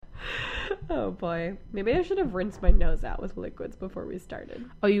Oh boy. Maybe I should have rinsed my nose out with liquids before we started.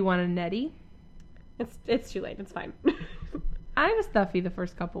 Oh, you want a neti? It's too late. It's fine. I was stuffy the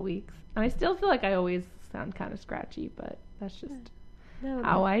first couple weeks. And I still feel like I always sound kind of scratchy, but that's just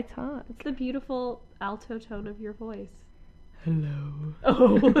how I talk. It's the beautiful alto tone of your voice. Hello.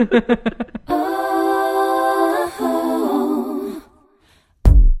 Oh.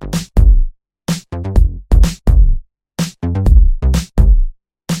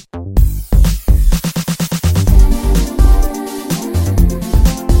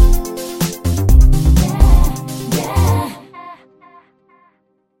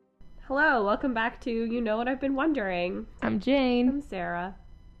 Hello, welcome back to You Know What I've Been Wondering. I'm Jane. I'm Sarah.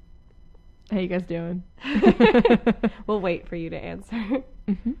 How you guys doing? We'll wait for you to answer.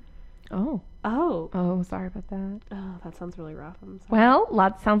 Mm-hmm. Oh, sorry about that. Oh, that sounds really rough. I'm sorry.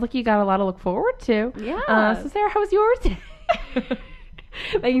 Well, sounds like you got a lot to look forward to. Yeah. So Sarah, how was yours?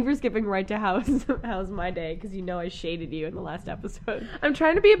 Thank you for skipping right to how's my day, because you know I shaded you in the last episode. I'm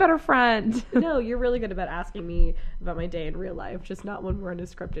trying to be a better friend. No, you're really good about asking me about my day in real life, just not when we're in a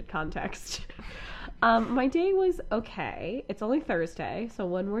scripted context. My day was okay. It's only Thursday, so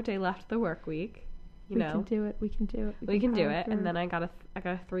one more day left of the work week. We can do it. We can do it. We can do it. And then I got a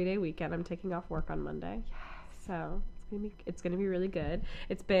 3-day weekend. I'm taking off work on Monday. Yes. So it's gonna be really good.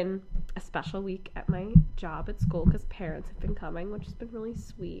 It's been a special week at my job at school because parents have been coming, which has been really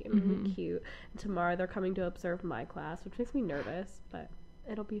sweet and really cute. And tomorrow they're coming to observe my class, which makes me nervous, but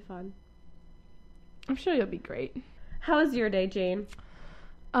it'll be fun. I'm sure you'll be great. How was your day, Jane?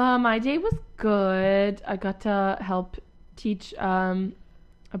 My day was good. I got to help teach a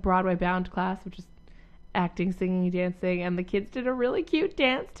Broadway bound class, which is acting, singing, dancing, and the kids did a really cute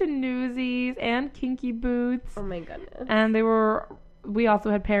dance to Newsies and Kinky Boots. Oh my goodness. And we also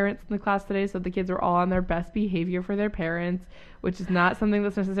had parents in the class today, so the kids were all on their best behavior for their parents, which is not something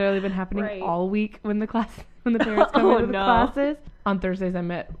that's necessarily been happening all week when the parents come into the classes. On Thursdays, I'm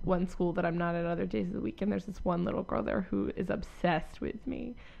at one school that I'm not at other days of the week, and there's this one little girl there who is obsessed with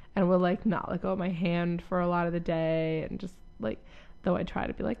me and will, not let go of my hand for a lot of the day, and just, though I try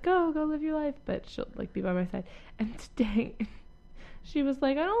to be go live your life, but she'll, be by my side. And today, she was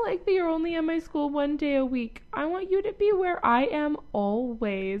like, I don't like that you're only at my school one day a week. I want you to be where I am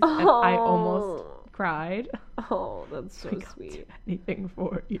always. Oh. And I almost cried. Oh, that's so sweet. Do anything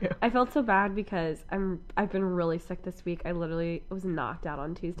for you. I felt so bad because I've been really sick this week. I literally was knocked out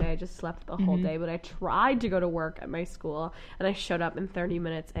on Tuesday. I just slept the whole day, but I tried to go to work at my school, and I showed up in 30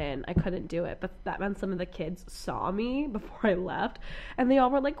 minutes in. I couldn't do it, but that meant some of the kids saw me before I left, and they all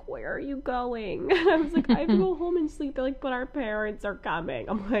were like, where are you going? I was like, I have to go home and sleep. They're like, but our parents are coming.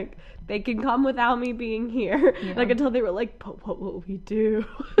 I'm like, they can come without me being here. Yeah. Until they were like, but what will we do?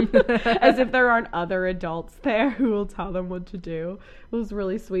 As if there aren't other adults there who will tell them what to do. It was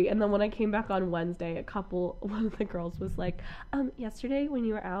really sweet. And then when I came back on Wednesday, one of the girls was like, yesterday when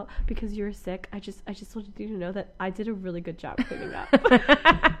you were out because you were sick, I just wanted you to know that I did a really good job cleaning up.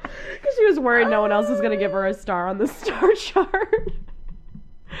 Because she was worried no one else was going to give her a star on the star chart.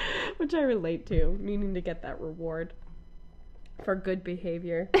 Which I relate to, needing to get that reward for good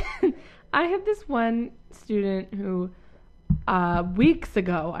behavior. I have this one student who weeks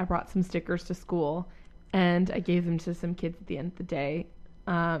ago I brought some stickers to school, and I gave them to some kids at the end of the day,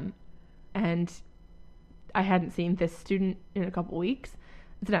 and I hadn't seen this student in a couple weeks.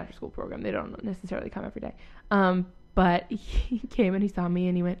 It's an after school program, they don't necessarily come every day, but he came and he saw me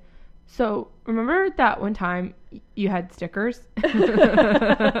and he went, so remember that one time you had stickers? And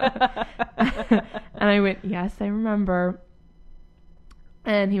I went, yes, I remember.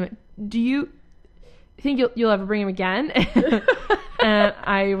 And he went, do you think you'll ever bring him again? And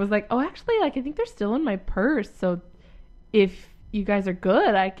I was like, oh, actually, I think they're still in my purse. So if you guys are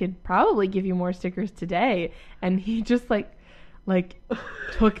good, I could probably give you more stickers today. And he just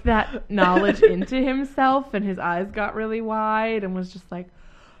took that knowledge into himself, and his eyes got really wide and was just like,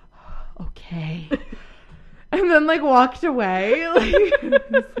 okay. And then walked away. All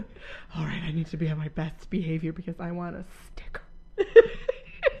right, I need to be on my best behavior because I want a sticker.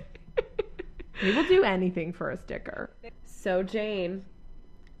 We will do anything for a sticker. So, Jane,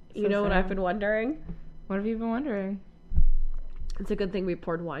 you know what I've been wondering? What have you been wondering? It's a good thing we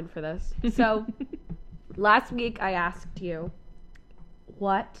poured wine for this. So, last week I asked you,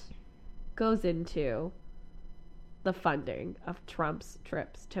 what goes into the funding of Trump's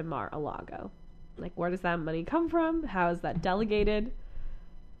trips to Mar-a-Lago? Where does that money come from? How is that delegated?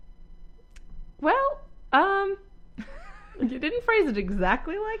 Well, you didn't phrase it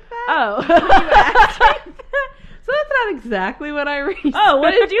exactly like that. Oh. So that's not exactly what I researched. Oh,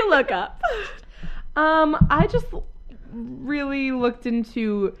 what did you look up? I just really looked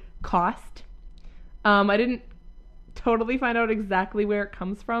into cost. I didn't totally find out exactly where it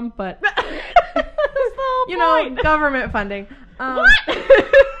comes from, but you know, government funding. What?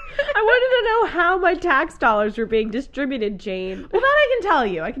 I wanted to know how my tax dollars were being distributed, Jane. Well, that I can tell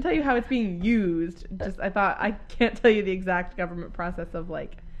you. I can tell you how it's being used. Just I thought I can't tell you the exact government process of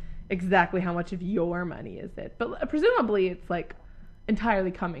like exactly how much of your money is it, but presumably it's like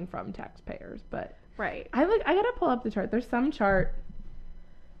entirely coming from taxpayers. But right, I gotta pull up the chart. There's some chart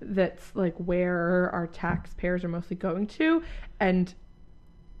that's like where our taxpayers are mostly going to, and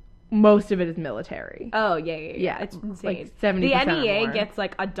most of it is military. Oh yeah. It's insane. Like 70%. The NEA gets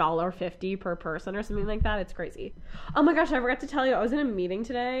like $1.50 per person or something like that. It's crazy. Oh my gosh, I forgot to tell you. I was in a meeting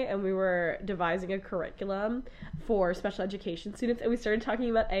today and we were devising a curriculum for special education students, and we started talking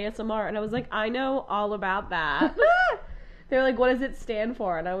about ASMR, and I was like, I know all about that. They're like, what does it stand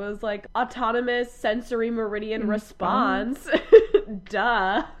for? And I was like, autonomous sensory meridian response.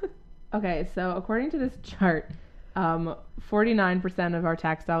 Duh. Okay, so according to this chart, 49% of our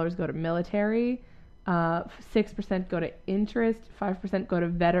tax dollars go to military, 6% go to interest, 5% go to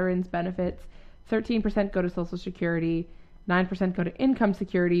veterans benefits, 13% go to Social Security, 9% go to income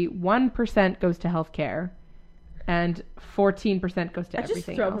security, 1% goes to healthcare, and 14% goes to everything else. I just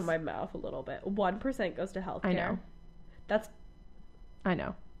threw up in my mouth a little bit. 1% goes to healthcare. I know. I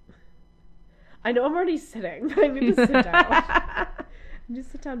know. I'm already sitting. I need to sit down. I need to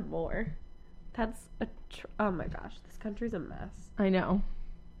sit down more. That's oh my gosh, this country's a mess. I know.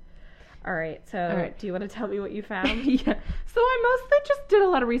 All right, so do you want to tell me what you found? Yeah. So I mostly just did a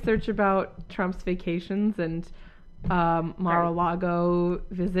lot of research about Trump's vacations and Mar-a-Lago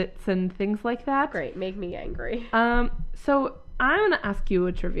visits and things like that. Great, make me angry. So I'm going to ask you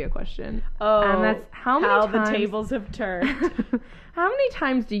a trivia question. Oh, and that's how the tables have turned. How many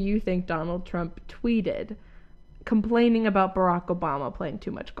times do you think Donald Trump tweeted complaining about Barack Obama playing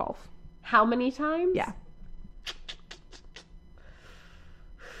too much golf? How many times? Yeah.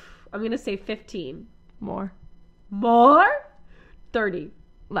 I'm going to say 15. More. 30.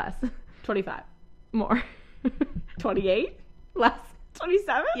 Less. 25. More. 28. Less.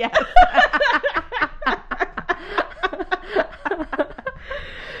 27. Yes.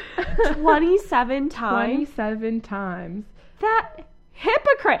 27 times. 27 times. That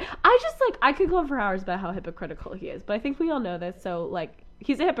hypocrite. I could go on for hours about how hypocritical he is, but I think we all know this, so like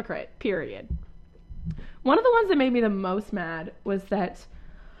he's a hypocrite, period. One of the ones that made me the most mad was that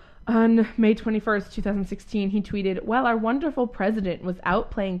on May 21st, 2016, he tweeted, "While our wonderful president was out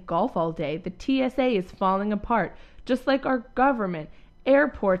playing golf all day, the TSA is falling apart, just like our government.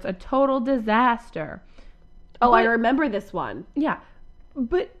 Airports, a total disaster." Oh, I remember this one. Yeah,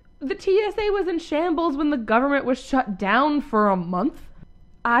 but the TSA was in shambles when the government was shut down for a month.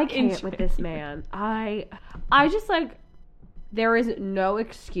 I can't with this man. I just like, there is no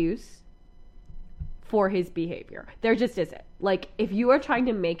excuse for his behavior. There just isn't. Like, if you are trying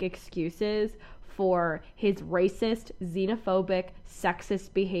to make excuses for his racist, xenophobic,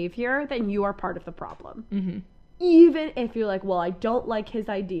 sexist behavior, then you are part of the problem. Mm-hmm. Even if you're like, well, I don't like his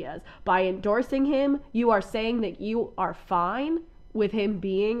ideas. By endorsing him, you are saying that you are fine with him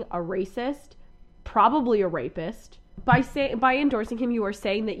being a racist, probably a rapist. By endorsing him, you are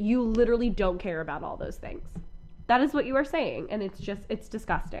saying that you literally don't care about all those things. That is what you are saying, and it's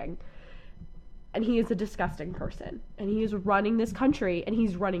disgusting. And he is a disgusting person, and he is running this country, and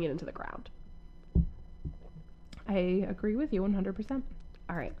he's running it into the ground. I agree with you 100%.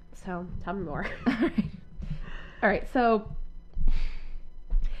 All right, so tell me more. All right, so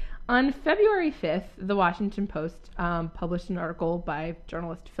on February 5th, the Washington Post published an article by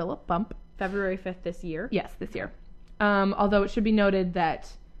journalist Philip Bump. February 5th this year? Yes, this year. Although it should be noted that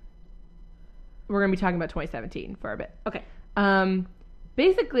we're going to be talking about 2017 for a bit. Okay.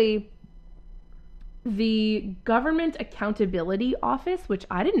 Basically, the Government Accountability Office, which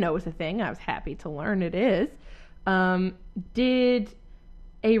I didn't know was a thing, I was happy to learn it is, did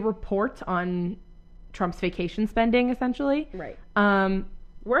a report on Trump's vacation spending, essentially. Right.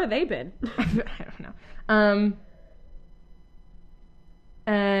 Where have they been? I don't know.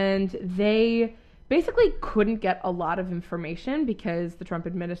 And they basically couldn't get a lot of information because the Trump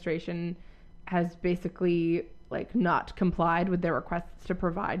administration has basically like not complied with their requests to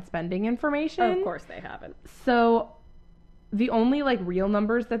provide spending information. Of course they haven't. So the only like real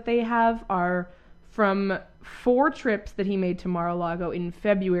numbers that they have are from 4 trips that he made to Mar-a-Lago in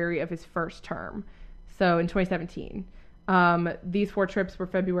February of his first term. So in 2017. These 4 trips were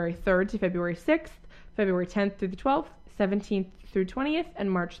February 3rd to February 6th, February 10th through the 12th, 17th through 20th, and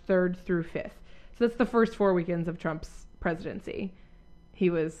March 3rd through 5th. So that's the first 4 weekends of Trump's presidency. He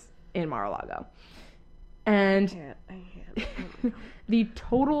was in Mar-a-Lago. And I can't. The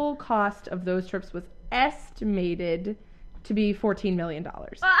total cost of those trips was estimated to be $14 million.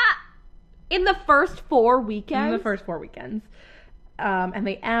 In the first 4 weekends? In the first 4 weekends. And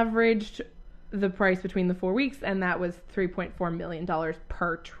they averaged the price between the 4 weeks, and that was $3.4 million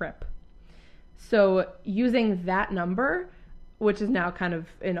per trip. So using that number, which is now kind of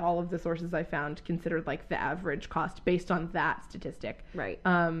in all of the sources I found considered like the average cost based on that statistic. Right.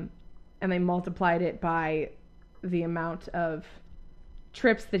 And they multiplied it by the amount of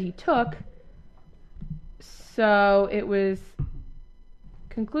trips that he took. So it was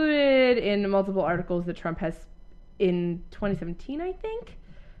concluded in multiple articles that Trump has, in 2017, I think,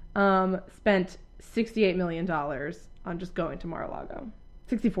 spent $68 million on just going to Mar-a-Lago.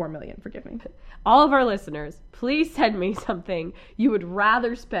 64 million, forgive me. All of our listeners, please send me something you would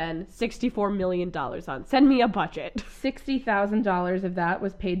rather spend $64 million on. Send me a budget. $60,000 of that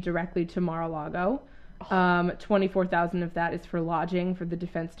was paid directly to Mar-a-Lago. $24,000 of that is for lodging for the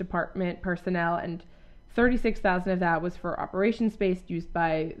Defense Department personnel, and $36,000 of that was for operations space used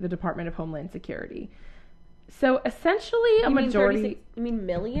by the Department of Homeland Security. So essentially a majority... You mean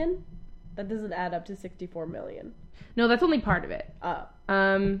million? That doesn't add up to 64 million. No, that's only part of it.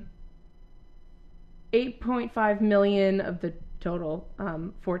 8.5 million of the total,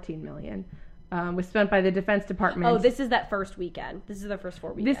 14 million, was spent by the Defense Department. Oh, this is that first weekend. This is the first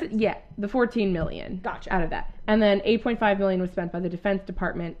 4 weekends. The 14 million. Gotcha. Out of that. And then 8.5 million was spent by the Defense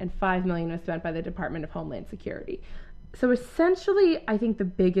Department, and 5 million was spent by the Department of Homeland Security. So essentially, I think the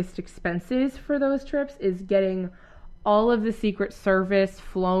biggest expenses for those trips is getting all of the Secret Service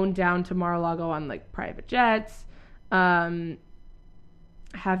flown down to Mar-a-Lago on like private jets, having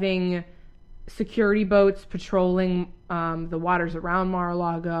security boats patrolling the waters around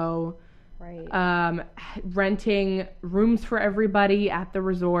Mar-a-Lago, right? Renting rooms for everybody at the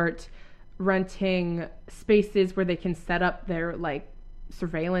resort, renting spaces where they can set up their like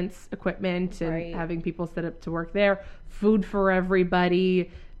surveillance equipment and having people set up to work there, food for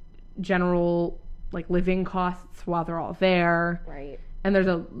everybody, general like living costs while they're all there. Right. And there's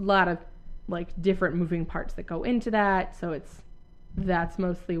a lot of like different moving parts that go into that, so that's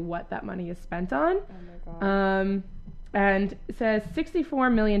mostly what that money is spent on. Oh my god. And it says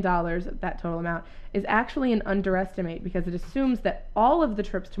 $64 million, that total amount, is actually an underestimate because it assumes that all of the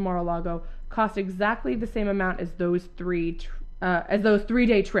trips to Mar-a-Lago cost exactly the same amount as those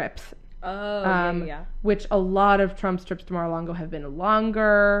 3-day trips. Oh, yeah. Which a lot of Trump's trips to Mar-a-Lago have been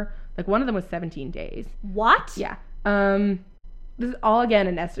longer. Like one of them was 17 days. What? Yeah. This is all, again,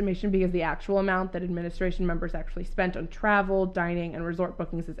 an estimation because the actual amount that administration members actually spent on travel, dining, and resort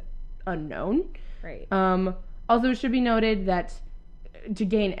bookings is unknown. Right. Also, it should be noted that to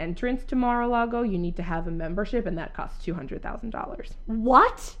gain entrance to Mar-a-Lago, you need to have a membership, and that costs $200,000.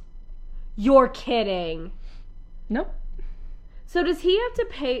 What? You're kidding. Nope. So does he have to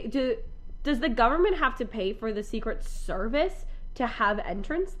pay... Does the government have to pay for the Secret Service to have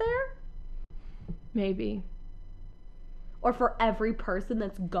entrance there? Maybe. Or for every person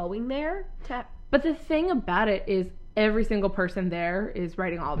that's going there? But the thing about it is every single person there is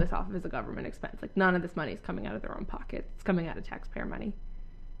writing all this off as a government expense. Like, none of this money is coming out of their own pocket. It's coming out of taxpayer money.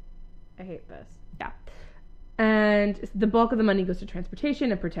 I hate this. Yeah. And the bulk of the money goes to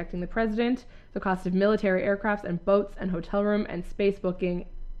transportation and protecting the president, the cost of military aircrafts and boats and hotel room and space booking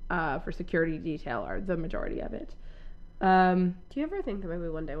for security detail are the majority of it. Do you ever think that maybe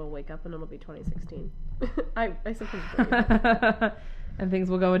one day we'll wake up and it'll be 2016? I sometimes believe that. And things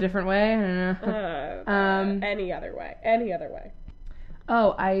will go a different way? I don't know. Any other way.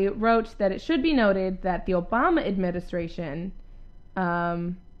 Oh, I wrote that it should be noted that the Obama administration,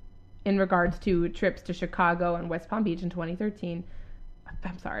 in regards to trips to Chicago and West Palm Beach in 2013,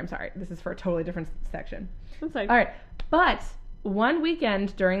 I'm sorry. This is for a totally different section. I'm sorry. All right. But one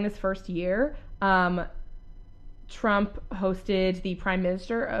weekend during this first year, Trump hosted the Prime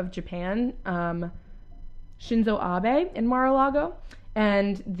Minister of Japan, Shinzo Abe, in Mar-a-Lago,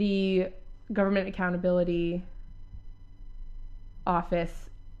 and the Government Accountability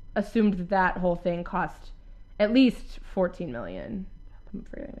Office assumed that whole thing cost at least $14 million.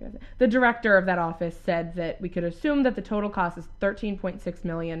 The director of that office said that we could assume that the total cost is $13.6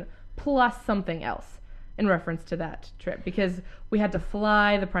 million plus something else in reference to that trip, because we had to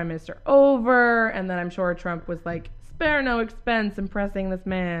fly the prime minister over, and then I'm sure Trump was like, spare no expense impressing this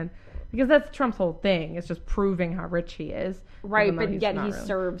man, because that's Trump's whole thing. It's just proving how rich he is. Right, but yet he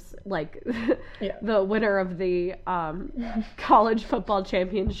serves like the winner of the college football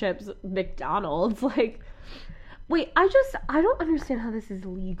championships, McDonald's. Like, wait, I don't understand how this is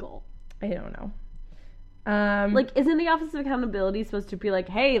legal. I don't know. Like, isn't the Office of Accountability supposed to be like,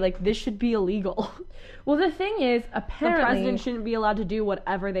 hey, like, this should be illegal? well, the thing is, apparently... The president shouldn't be allowed to do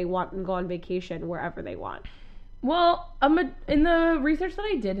whatever they want and go on vacation wherever they want. Well, in the research that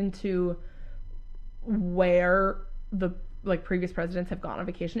I did into where the, like, previous presidents have gone on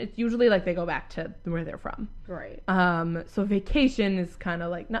vacation, it's usually, like, they go back to where they're from. Right. So vacation is kind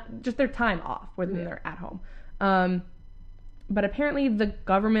of, like, not just their time off, when they're at home. But apparently the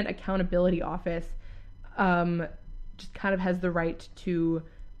Government Accountability Office just kind of has the right to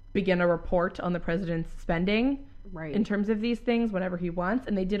begin a report on the president's spending in terms of these things whenever he wants.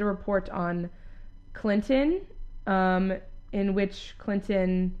 And they did a report on Clinton, in which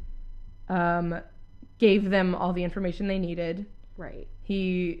Clinton gave them all the information they needed. Right.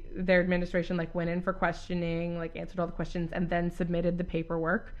 Their administration, like, went in for questioning, like, answered all the questions, and then submitted the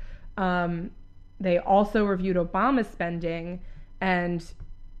paperwork. They also reviewed Obama's spending, and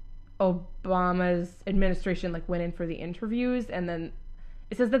Obama's administration, like, went in for the interviews, and then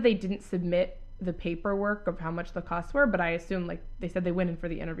it says that they didn't submit the paperwork of how much the costs were, but I assume, like, they said they went in for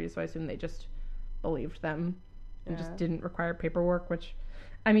the interviews, so I assume they just believed them and just didn't require paperwork, which,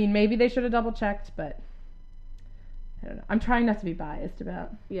 I mean, maybe they should have double-checked, but I don't know. I'm trying not to be biased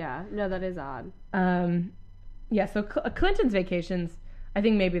about. Yeah, no, that is odd. Yeah, so Clinton's vacations, I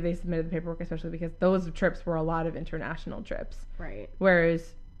think maybe they submitted the paperwork, especially because those trips were a lot of international trips. Right.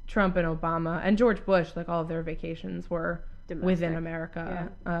 Whereas Trump and Obama and George Bush, like, all of their vacations were Domestic. within America.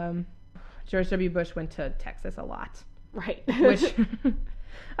 Yeah. George W. Bush went to Texas a lot. Right. Which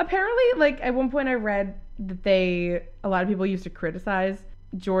apparently, like, at one point I read that a lot of people used to criticize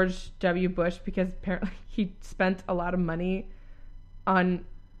George W. Bush because apparently he spent a lot of money on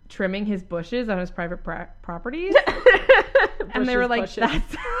trimming his bushes on his private properties. And they were like, bushes.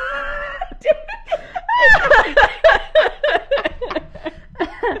 that's...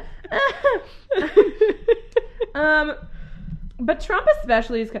 But Trump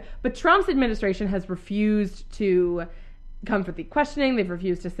especially but Trump's administration has refused to come for the questioning. They've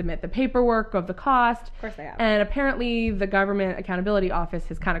refused to submit the paperwork of the cost. Of course they have. And apparently the Government Accountability Office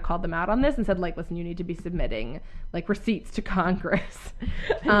has kind of called them out on this and said, like, listen, you need to be submitting, like, receipts to Congress.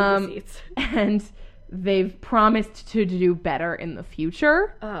 Receipts. And they've promised to do better in the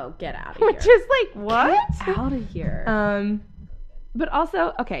future. Oh, get out of here. Which is like, what? Get out of here. But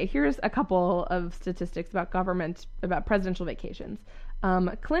also, okay, here's a couple of statistics about presidential vacations.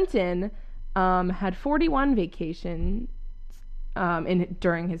 Clinton had 41 vacations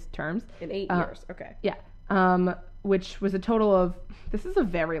during his terms. In 8 years, okay. Yeah. Which was a total of, this is a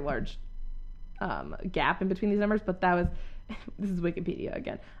very large gap in between these numbers, but this is Wikipedia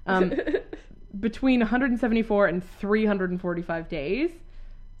again. Between 174 and 345 days.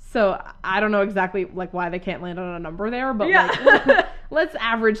 So I don't know exactly, like, why they can't land on a number there, but like, let's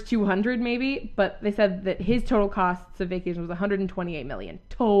average 200 maybe. But they said that his total costs of vacation was 128 million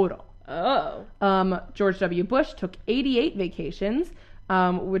total. Oh. George W. Bush took 88 vacations,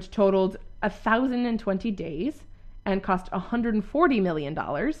 which totaled 1,020 days and cost $140 million.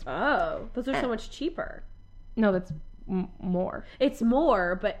 Oh, those are so much cheaper. No, that's more. It's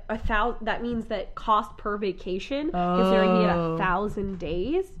more, but that means that cost per vacation, considering he had 1,000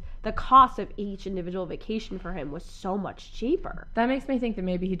 days, the cost of each individual vacation for him was so much cheaper. That makes me think that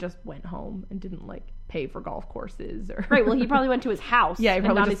maybe he just went home and didn't, like, pay for golf courses or... Right, well, he probably went to his house. Yeah, he probably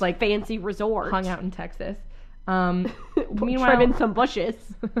and not just, his like, fancy resort. hung out in Texas. Meanwhile, trim in some bushes.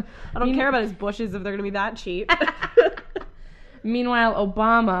 I don't care about his bushes if they're going to be that cheap. Meanwhile,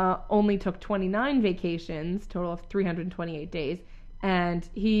 Obama only took 29 vacations, total of 328 days, and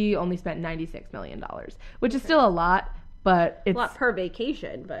he only spent $96 million, which is still a lot, but it's... A lot per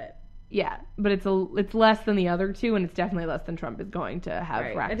vacation, but... Yeah, but it's less than the other two, and it's definitely less than Trump is going to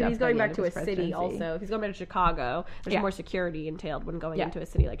have racked up. And he's going back to his a city also. If he's going back to Chicago, there's more security entailed when going into a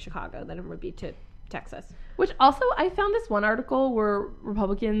city like Chicago than it would be to Texas. Which also, I found this one article where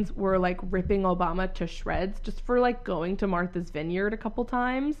Republicans were, like, ripping Obama to shreds just for, like, going to Martha's Vineyard a couple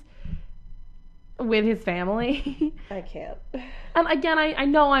times with his family. I can't. And again, I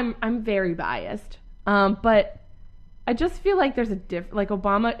know I'm very biased, but I just feel like there's like,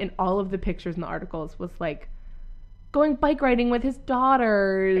 Obama in all of the pictures in the articles was, like, going bike riding with his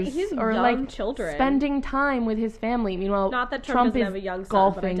daughters, or young like children, spending time with his family. Meanwhile, not that Trump doesn't have a young son,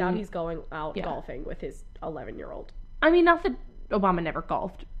 golfing. But I doubt he's going out golfing with his 11-year-old. I mean, not that Obama never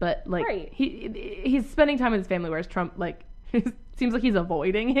golfed, but like he's spending time with his family, whereas Trump, like, seems like he's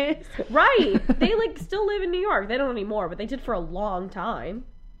avoiding it. Right? They, like, still live in New York. They don't anymore, but they did for a long time.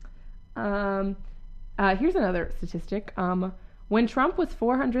 Here's another statistic. When Trump was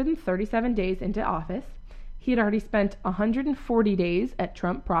 437 days into office, he had already spent 140 days at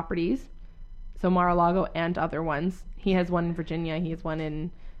Trump Properties, So Mar-a-Lago and other ones. He has one in Virginia. He has one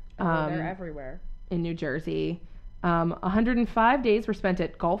in they're everywhere. in New Jersey. 105 days were spent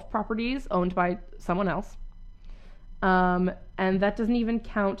at golf properties owned by someone else. And that doesn't even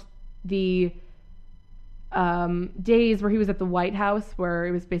count the days where he was at the White House, where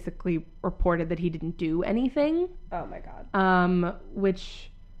it was basically reported that he didn't do anything. Oh my God. Which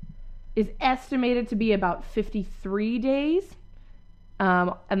is estimated to be about 53 days.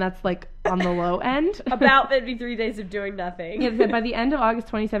 And that's like on the low end. About 53 days of doing nothing. Yeah, by the end of August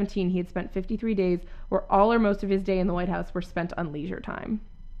 2017, he had spent 53 days where all or most of his day in the White House were spent on leisure time.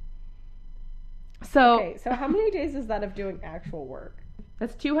 Okay, so how many days is that of doing actual work?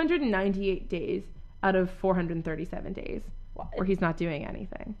 That's 298 days out of 437 days where he's not doing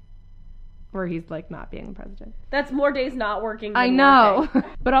anything. Where he's like not being the president. That's more days not working than I know. working.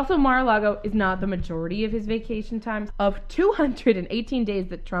 But also Mar-a-Lago is not the majority of his vacation times. Of 218 days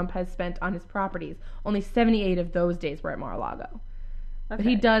that Trump has spent on his properties, only 78 of those days were at Mar-a-Lago. Okay. But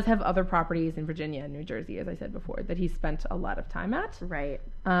he does have other properties in Virginia and New Jersey, as I said before, that he spent a lot of time at. Right.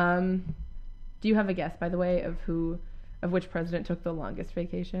 Do you have a guess, by the way, of which president took the longest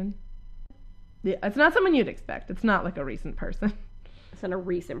vacation? Yeah, it's not someone you'd expect. It's not like a recent person. It's not a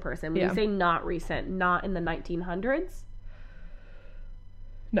recent person. When you say not recent, not in the 1900s?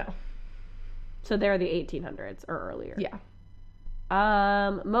 No. So they're the 1800s or earlier. Yeah.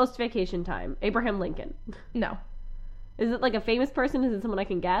 Most vacation time. Abraham Lincoln. No. Is it like a famous person? Is it someone I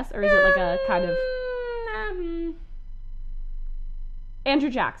can guess? Or is it like a kind of... Andrew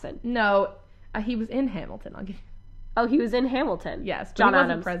Jackson. No. He was in Hamilton. I'll give you. Oh, he was in Hamilton. Yes. John he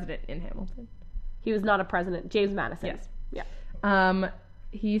wasn't Adams. president in Hamilton. He was not a president. James Madison. Yes. Yeah.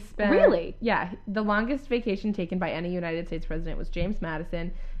 He spent... Really? Yeah. The longest vacation taken by any United States president was James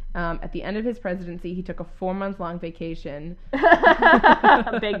Madison. At the end of his presidency, he took a 4-month-long vacation.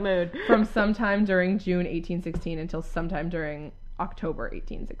 Big mood. From sometime during June 1816 until sometime during October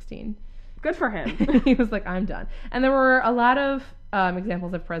 1816. Good for him. He was like, I'm done. And there were a lot of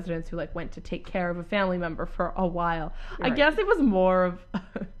examples of presidents who like went to take care of a family member for a while. Right. I guess it was more of...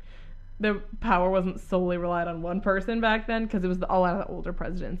 the power wasn't solely relied on one person back then, because it was a lot of the older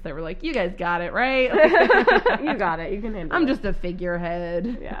presidents. They were like, you guys got it, right? You got it. You can handle it. I'm just a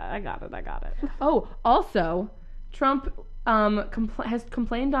figurehead. Yeah, I got it. Oh, also, Trump has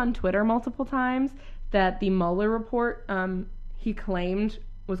complained on Twitter multiple times that the Mueller report he claimed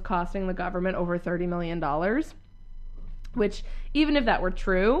was costing the government over $30 million, which, even if that were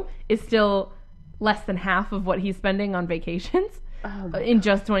true, is still less than half of what he's spending on vacations. In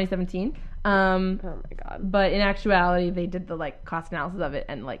just 2017. Oh my God. But in actuality, they did the like cost analysis of it,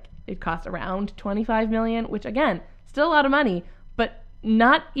 and like it cost around $25 million, which again, still a lot of money, but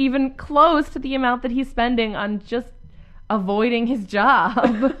not even close to the amount that he's spending on just avoiding his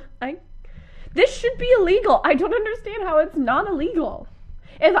job. This should be illegal. I don't understand how it's not illegal.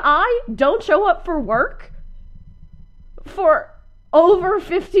 If I don't show up for work for over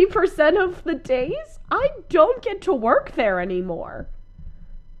 50% of the days, I don't get to work there anymore.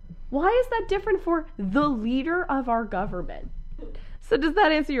 Why is that different for the leader of our government? So does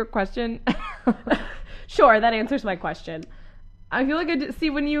that answer your question? Sure, that answers my question. I feel like I did, see,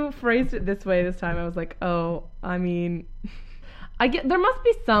 when you phrased it this way this time, I was like, oh, I mean, there must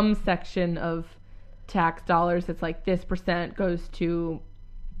be some section of tax dollars that's like this percent goes to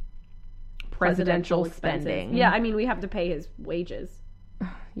presidential spending. Yeah, I mean, we have to pay his wages.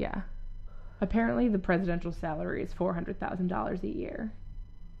 Yeah. Apparently, the presidential salary is $400,000 a year.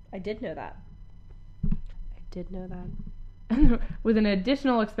 I did know that. With an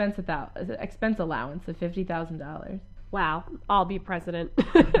additional expense allowance of $50,000. Wow, I'll be president.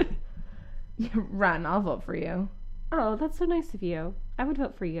 Run, I'll vote for you. Oh, that's so nice of you. I would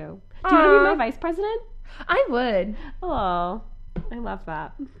vote for you. Do you want to be my vice president? I would. Oh, I love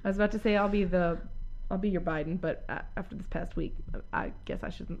that. I was about to say I'll be your Biden, but after this past week, I guess I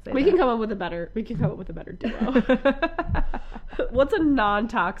shouldn't say We can come up with a better duo. What's a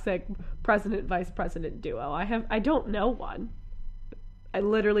non-toxic president vice president duo? I don't know one. I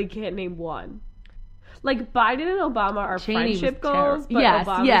literally can't name one. Like Biden and Obama are Cheney friendship goals, but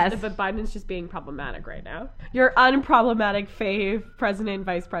but Biden's just being problematic right now. Your unproblematic fave president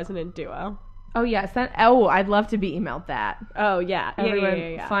vice president duo. Oh yes. I'd love to be emailed that. Oh yeah.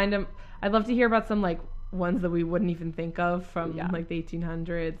 Yeah. Find them. I'd love to hear about some like ones that we wouldn't even think of from like the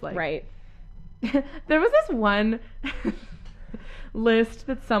 1800s. Like, right. There was this one list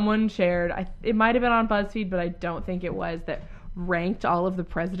that someone shared. It might have been on BuzzFeed, but I don't think it was, that ranked all of the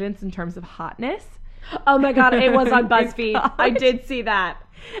presidents in terms of hotness. Oh my God, it was on BuzzFeed. I did see that.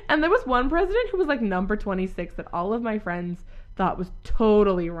 And there was one president who was like number 26 that all of my friends thought was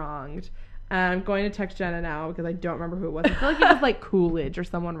totally wronged. I'm going to text Jenna now because I don't remember who it was. I feel like it was like Coolidge or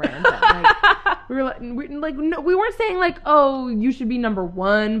someone random. Like, we weren't saying like, oh, you should be number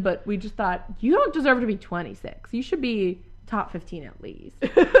 1, but we just thought you don't deserve to be 26. You should be top 15 at least.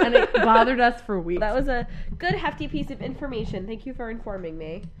 And it bothered us for weeks. That was a good hefty piece of information. Thank you for informing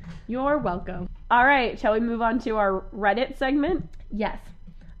me. You're welcome. All right, shall we move on to our Reddit segment? Yes.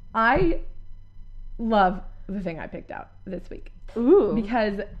 I love the thing I picked out this week. Ooh.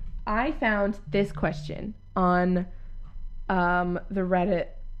 Because I found this question on the Reddit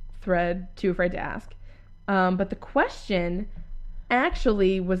thread, Too Afraid to Ask. But the question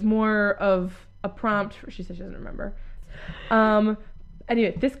actually was more of a prompt. She said she doesn't remember.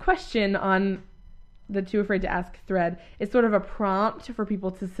 Anyway, this question on the Too Afraid to Ask thread is sort of a prompt for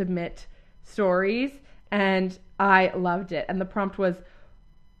people to submit stories, and I loved it. And the prompt was,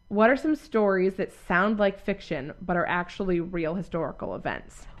 what are some stories that sound like fiction but are actually real historical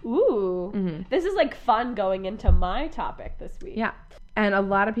events? Ooh. Mm-hmm. This is like fun going into my topic this week. Yeah. And a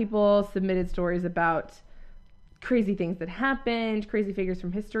lot of people submitted stories about crazy things that happened, crazy figures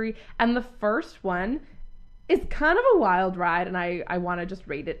from history. And the first one is kind of a wild ride, and I want to just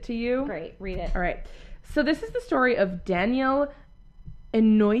read it to you. Great. Read it. All right. So this is the story of Daniel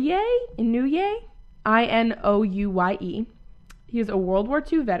Inouye, Inouye. He is a World War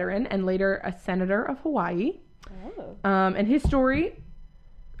II veteran and later a senator of Hawaii. Oh. And his story,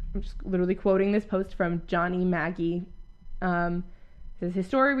 I'm just literally quoting this post from Johnny Maggie. Says his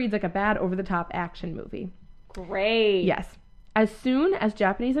story reads like a bad over-the-top action movie. Great. Yes. As soon as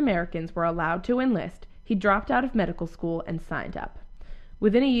Japanese Americans were allowed to enlist, he dropped out of medical school and signed up.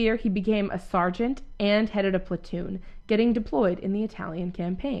 Within a year, he became a sergeant and headed a platoon, getting deployed in the Italian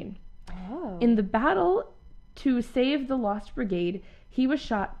campaign. Oh. In the battle to save the lost brigade, he was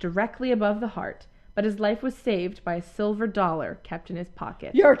shot directly above the heart, but his life was saved by a silver dollar kept in his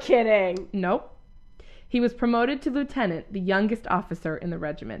pocket. You're kidding. Nope. He was promoted to lieutenant, the youngest officer in the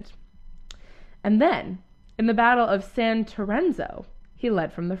regiment. And then, in the Battle of San Terenzo, he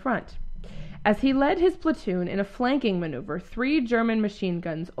led from the front. As he led his platoon in a flanking maneuver, 3 German machine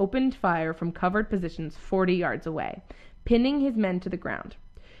guns opened fire from covered positions 40 yards away, pinning his men to the ground.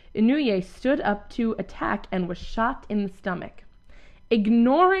 Inouye stood up to attack and was shot in the stomach.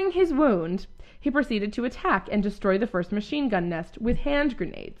 Ignoring his wound, he proceeded to attack and destroy the first machine gun nest with hand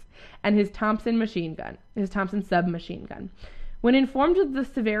grenades and his Thompson submachine gun. When informed of the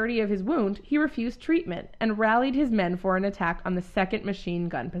severity of his wound, he refused treatment and rallied his men for an attack on the second machine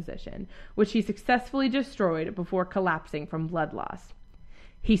gun position, which he successfully destroyed before collapsing from blood loss.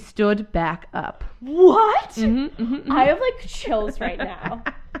 He stood back up. What? Mm-hmm. I have like chills right now.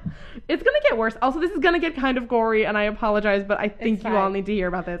 It's going to get worse. Also, this is going to get kind of gory, and I apologize, but I think you all need to hear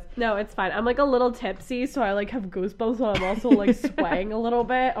about this. No, it's fine. I'm like a little tipsy, so I like have goosebumps, so I'm also like swaying a little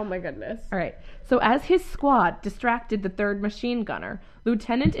bit. Oh my goodness. All right. So as his squad distracted the third machine gunner,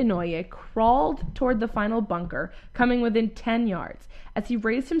 Lieutenant Inouye crawled toward the final bunker, coming within 10 yards. As he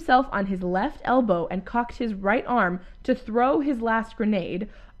raised himself on his left elbow and cocked his right arm to throw his last grenade,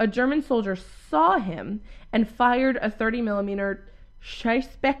 a German soldier saw him and fired a 30mm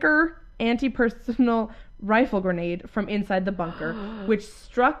Scheissbecker anti-personnel rifle grenade from inside the bunker, which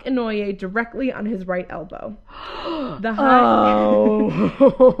struck Inouye directly on his right elbow. The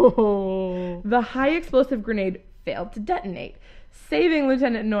high explosive grenade failed to detonate, saving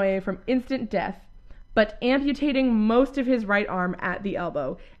Lieutenant Inouye from instant death, but amputating most of his right arm at the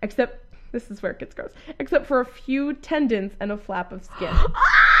elbow, except, this is where it gets gross, except for a few tendons and a flap of skin.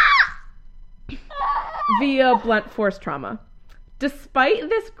 Via blunt force trauma. Despite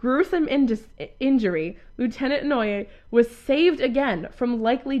this gruesome injury, Lieutenant Inouye was saved again from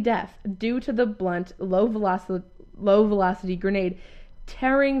likely death due to the blunt, low-velocity grenade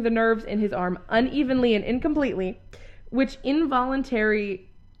tearing the nerves in his arm unevenly and incompletely, which involuntarily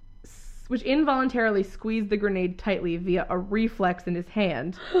squeezed the grenade tightly via a reflex in his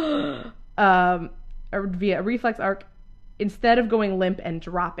hand, or via a reflex arc, instead of going limp and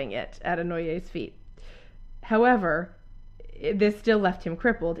dropping it at Inouye's feet. However, this still left him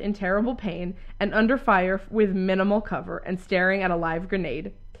crippled, in terrible pain, and under fire with minimal cover, and staring at a live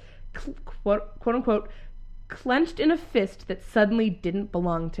grenade, quote-unquote, clenched in a fist that suddenly didn't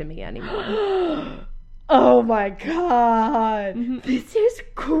belong to me anymore. Oh my god! Mm-hmm. This is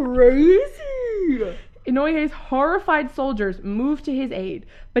crazy! Inouye's horrified soldiers moved to his aid,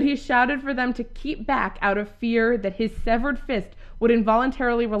 but he shouted for them to keep back out of fear that his severed fist would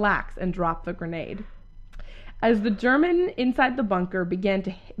involuntarily relax and drop the grenade. As the German inside the bunker began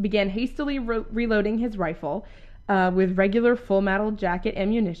hastily reloading his rifle with regular full metal jacket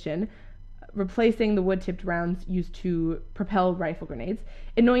ammunition, replacing the wood-tipped rounds used to propel rifle grenades.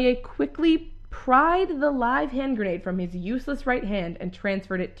 Inouye quickly pried the live hand grenade from his useless right hand and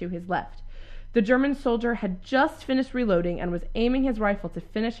transferred it to his left. The German soldier had just finished reloading and was aiming his rifle to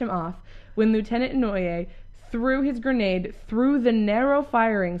finish him off when Lieutenant Inouye threw his grenade through the narrow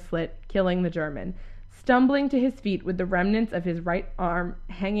firing slit, killing the German. Stumbling to his feet with the remnants of his right arm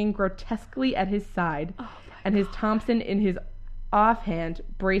hanging grotesquely at his side, and his Thompson in his offhand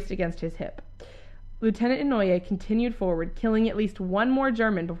braced against his hip. Lieutenant Inouye continued forward, killing at least one more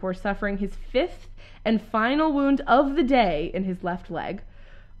German before suffering his fifth and final wound of the day in his left leg,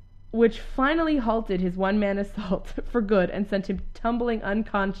 which finally halted his one-man assault for good and sent him tumbling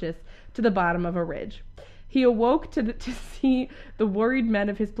unconscious to the bottom of a ridge. He awoke to see the worried men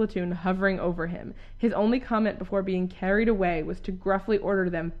of his platoon hovering over him. His only comment before being carried away was to gruffly order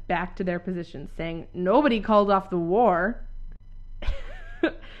them back to their positions, saying, "Nobody called off the war."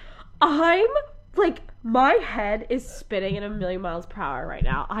 I'm, like, my head is spinning at 1,000,000 miles per hour right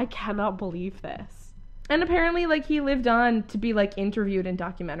now. I cannot believe this. And apparently, like, he lived on to be, like, interviewed in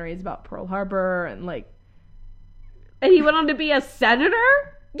documentaries about Pearl Harbor and, like... And he went on to be a senator?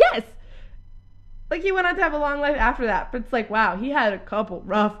 Yes! Like, he went on to have a long life after that. But it's like, wow, he had a couple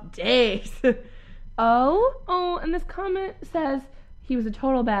rough days. Oh, and this comment says, he was a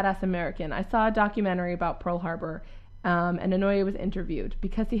total badass American. I saw a documentary about Pearl Harbor, and Inouye was interviewed.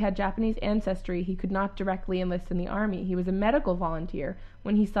 Because he had Japanese ancestry, he could not directly enlist in the army. He was a medical volunteer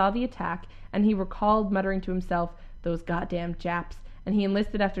when he saw the attack, and he recalled muttering to himself, "Those goddamn Japs." And he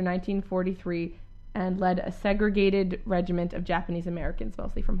enlisted after 1943 and led a segregated regiment of Japanese Americans,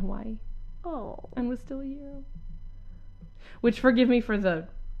 mostly from Hawaii. Oh. And was still a hero. Which, forgive me for the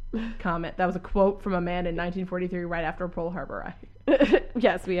comment. That was a quote from a man in 1943 right after Pearl Harbor.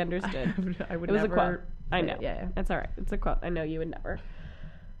 Yes, we understood. I would it was never... a quote. I know. Yeah. That's all right. It's a quote. I know you would never.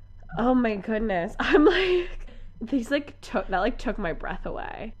 Oh my goodness. I'm like, these like took my breath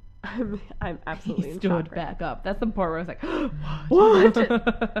away. I'm absolutely He in stood shock back up. That's the part where I was like,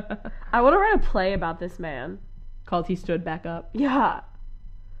 what? I want to write a play about this man. Called He Stood Back Up. Yeah.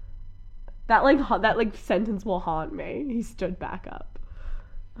 That sentence will haunt me. He stood back up.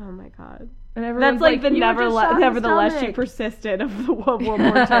 Oh my god. And everyone's that's like the "You were just shot in the nevertheless she stomach." persisted of the World War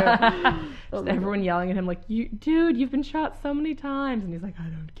II. Just everyone yelling at him like, "Dude, you've been shot so many times," and he's like, "I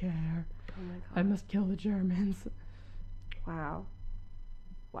don't care. Oh my god. I must kill the Germans." Wow.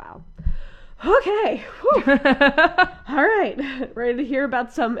 Okay. All right. Ready to hear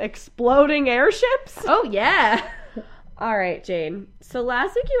about some exploding airships? Oh yeah. All right, Jane. So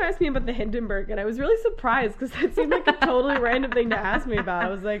last week you asked me about the Hindenburg, and I was really surprised because that seemed like a totally random thing to ask me about. I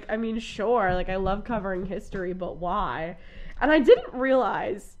was like, I mean, sure, like I love covering history, but why? And I didn't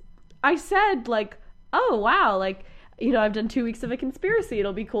realize. I said like, oh wow, like, you know, I've done 2 weeks of a conspiracy.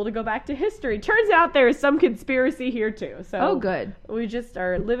 It'll be cool to go back to history. Turns out there is some conspiracy here too. So oh, good. We just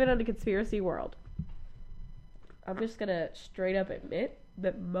are living in a conspiracy world. I'm just gonna straight up admit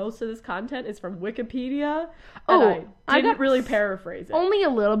that most of this content is from Wikipedia. And I didn't really paraphrase it. Only a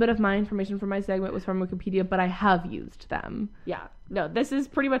little bit of my information for my segment was from Wikipedia, but I have used them. Yeah. No, this is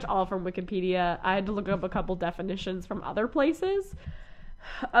pretty much all from Wikipedia. I had to look up a couple definitions from other places.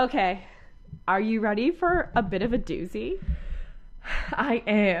 Okay. Are you ready for a bit of a doozy? I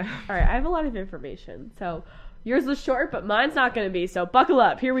am. All right. I have a lot of information. So yours was short, but mine's not going to be. So buckle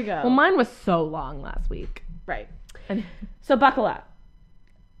up. Here we go. Well, mine was so long last week. Right. So buckle up.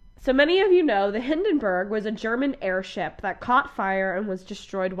 So many of you know the Hindenburg was a German airship that caught fire and was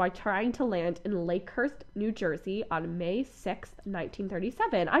destroyed while trying to land in Lakehurst, New Jersey on May 6th,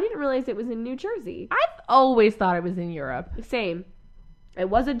 1937. I didn't realize it was in New Jersey. I've always thought it was in Europe. Same. It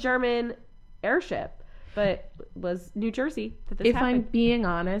was a German airship, but it was New Jersey that this happened. I'm being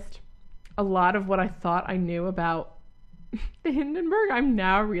honest, a lot of what I thought I knew about the Hindenburg, I'm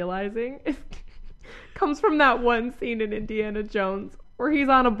now realizing, comes from that one scene in Indiana Jones where he's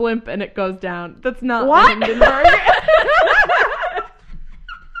on a blimp and it goes down. That's not what? the Hindenburg.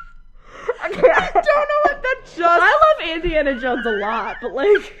 I don't know what that just... I love Indiana Jones a lot, but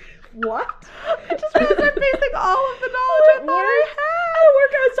like, what? I just realized I'm basing all of the knowledge I thought I had. At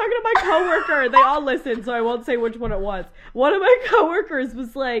work, I was talking to my coworker. They all listened, so I won't say which one it was. One of my coworkers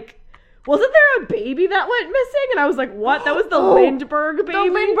was like, wasn't there a baby that went missing? And I was like, what? That was the Lindbergh baby?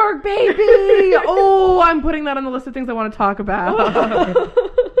 The Lindbergh baby! Oh, I'm putting that on the list of things I want to talk about.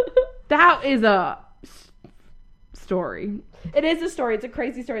 That is a story. It is a story. It's a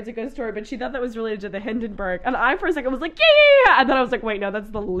crazy story. It's a good story. But she thought that was related to the Hindenburg. And I, for a second, was like, yeah. And then I was like, wait, no,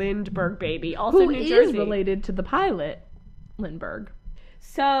 that's the Lindbergh baby. Also New Jersey. Who is related to the pilot, Lindbergh.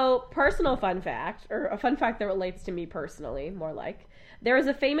 So, personal fun fact, or a fun fact that relates to me personally, more like. There is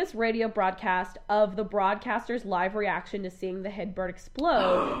a famous radio broadcast of the broadcaster's live reaction to seeing the Hindenburg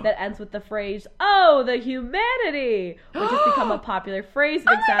explode that ends with the phrase, "Oh, the humanity," which has become a popular phrase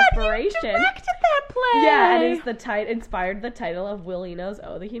of exasperation. You directed that play. Yeah, and is inspired the title of Willie Knows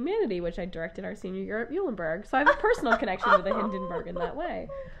 "Oh, the Humanity," which I directed our senior year at Muhlenberg. So I have a personal connection to the Hindenburg in that way.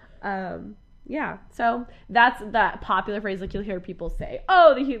 Yeah, so that's that popular phrase, like you'll hear people say,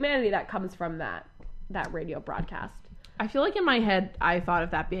 "Oh, the humanity," that comes from that radio broadcast. I feel like in my head I thought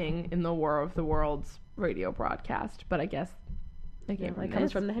of that being in the War of the Worlds radio broadcast, but I guess it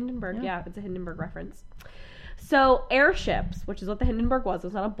comes from the Hindenburg. Yeah, it's a Hindenburg reference. So airships, which is what the Hindenburg was, it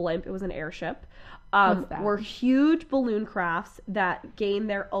was not a blimp, it was an airship, were huge balloon crafts that gained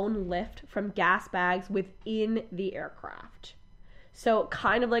their own lift from gas bags within the aircraft. So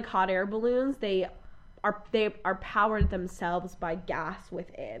kind of like hot air balloons, they are powered themselves by gas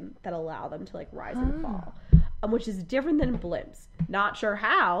within that allow them to like rise and fall, which is different than blimps. Not sure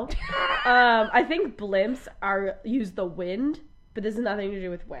how. I think blimps use the wind, but this has nothing to do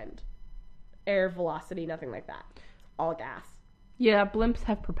with wind, air velocity, nothing like that. All gas. Yeah, blimps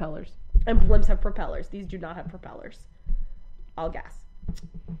have propellers. And blimps have propellers. These do not have propellers. All gas.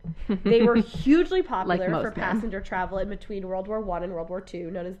 They were hugely popular for passenger travel in between World War I and World War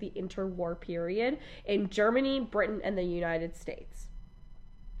II, known as the interwar period, in Germany, Britain, and the United States.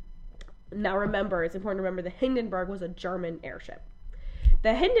 Now remember, it's important to remember the Hindenburg was a German airship.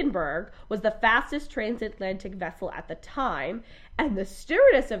 The Hindenburg was the fastest transatlantic vessel at the time, and the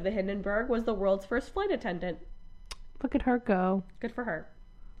stewardess of the Hindenburg was the world's first flight attendant. Look at her go. Good for her.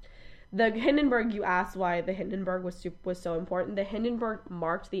 The Hindenburg, you asked why the Hindenburg was so important. The Hindenburg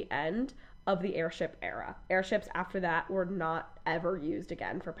marked the end of the airship era. Airships after that were not ever used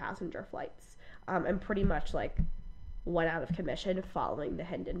again for passenger flights, and pretty much like went out of commission following the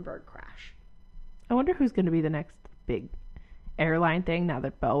Hindenburg crash. I wonder who's going to be the next big airline thing now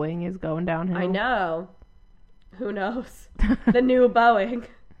that Boeing is going downhill. I know. Who knows? The new Boeing.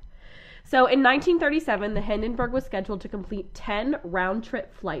 So in 1937, the Hindenburg was scheduled to complete 10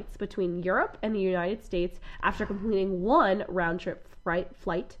 round-trip flights between Europe and the United States after completing one round-trip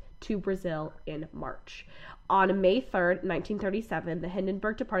flight to Brazil in March. On May 3rd, 1937, the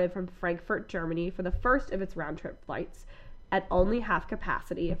Hindenburg departed from Frankfurt, Germany for the first of its round-trip flights at only half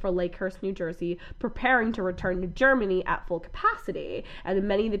capacity for Lakehurst, New Jersey, preparing to return to Germany at full capacity. And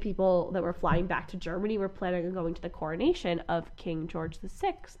many of the people that were flying back to Germany were planning on going to the coronation of King George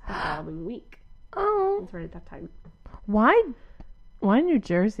VI the following week. Oh. It's right at that time. Why New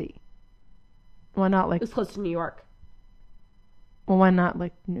Jersey? Why not like... It was close to New York. Well, why not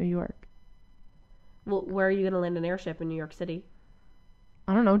like New York? Well, where are you going to land an airship in New York City?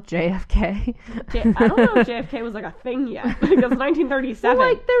 I don't know, JFK. I don't know if JFK was like a thing yet. Because 1937. Well,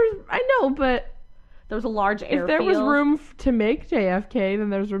 like I know, but there was a large airfield. If there was room to make JFK, then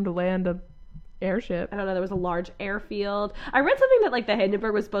there's room to land a airship. I don't know, there was a large airfield. I read something that like the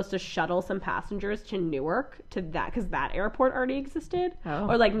Hindenburg was supposed to shuttle some passengers to Newark to that because that airport already existed. Oh.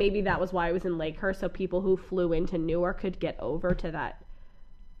 Or like maybe that was why it was in Lakehurst, so people who flew into Newark could get over to that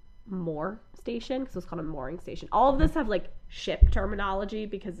moor station, because it was called a mooring station. All of this have like ship terminology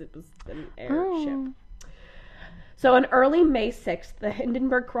because it was an airship. So on early May 6th, the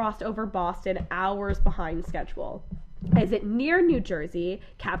Hindenburg crossed over Boston hours behind schedule. As it neared New Jersey,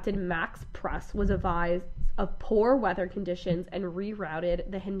 Captain Max Pruss was advised of poor weather conditions and rerouted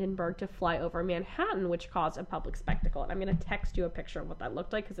the Hindenburg to fly over Manhattan, which caused a public spectacle. And I'm going to text you a picture of what that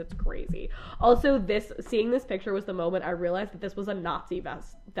looked like because it's crazy. Also, seeing this picture was the moment I realized that this was a Nazi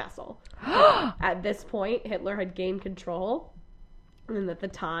vessel. At this point, Hitler had gained control, and at the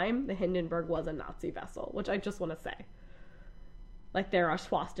time, the Hindenburg was a Nazi vessel, which I just want to say. Like, there are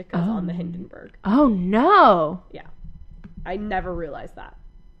swastikas on the Hindenburg. Oh, no. Yeah. I never realized that.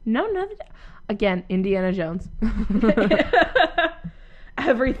 No. Again, Indiana Jones.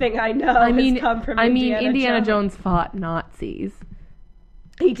 Everything I know has come from Indiana Jones fought Nazis.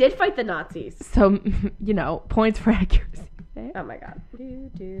 He did fight the Nazis. So, points for accuracy. Oh my god.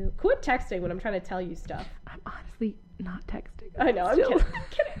 Quit texting when I'm trying to tell you stuff. I'm honestly not texting. I know, I'm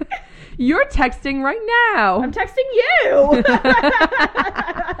kidding. You're texting right now. I'm texting you.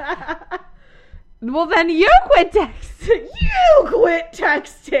 Well, then you quit texting. You quit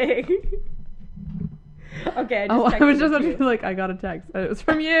texting. Okay, I was just about to be like, I got a text. It was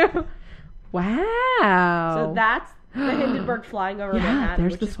from you. Wow. So that's the Hindenburg flying over Manhattan,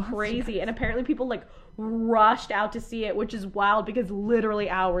 which is crazy. And apparently people like rushed out to see it, which is wild because literally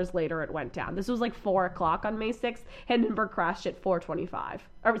hours later it went down. This was like 4 o'clock on May 6th. Hindenburg crashed at 4:25,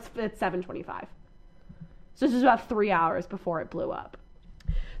 or at 7:25. So this was about 3 hours before it blew up.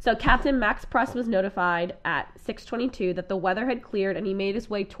 So Captain Max Pruss was notified at 6:22 that the weather had cleared, and he made his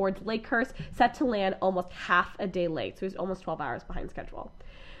way towards Lakehurst, set to land almost half a day late. So he was almost 12 hours behind schedule.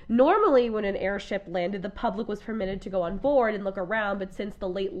 Normally, when an airship landed, the public was permitted to go on board and look around, but since the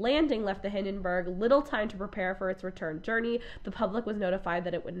late landing left the Hindenburg little time to prepare for its return journey, the public was notified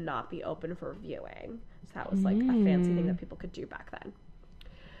that it would not be open for viewing. So that was like a fancy thing that people could do back then.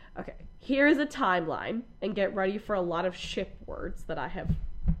 Okay, here's a timeline, and get ready for a lot of ship words that I have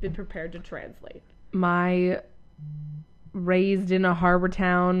been prepared to translate. My raised in a harbor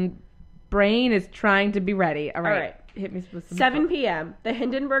town brain is trying to be ready. All right. Hit me with some 7 p.m. The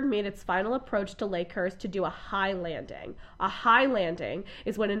Hindenburg made its final approach to Lakehurst to do a high landing. A high landing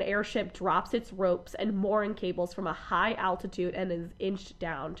is when an airship drops its ropes and mooring cables from a high altitude and is inched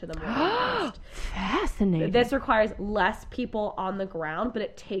down to the mooring mast. Fascinating. This requires less people on the ground, but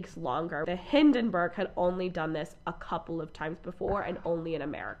it takes longer. The Hindenburg had only done this a couple of times before, and only in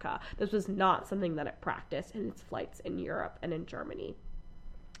America. This was not something that it practiced in its flights in Europe and in Germany.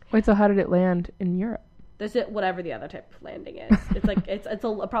 Wait, so how did it land in Europe? This is whatever the other type of landing is. It's like it's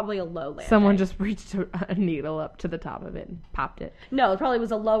probably a low landing. Someone just reached a needle up to the top of it and popped it. No, it probably was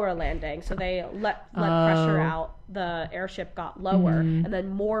a lower landing. So they let pressure out. The airship got lower, and then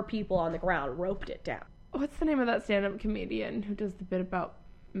more people on the ground roped it down. What's the name of that stand-up comedian who does the bit about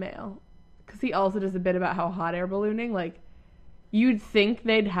mail? Because he also does a bit about how hot air ballooning, like, you'd think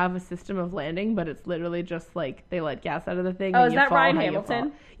they'd have a system of landing, but it's literally just like they let gas out of the thing. Oh, and is you that fall Ryan how you Hamilton?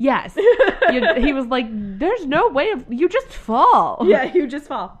 fall. Yes. He was like, there's no way of, you just fall. Yeah, you just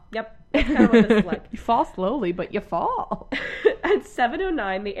fall. Yep. That's kind of what this is like. You fall slowly, but you fall. At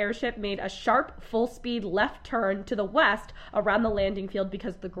 7:09, the airship made a sharp, full-speed left turn to the west around the landing field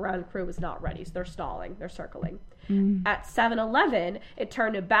because the ground crew was not ready. So they're stalling. They're circling. At 7:11, it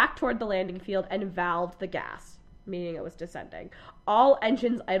turned back toward the landing field and valved the gas, meaning it was descending. All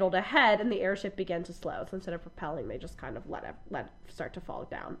engines idled ahead, and the airship began to slow. So instead of propelling, they just kind of let it start to fall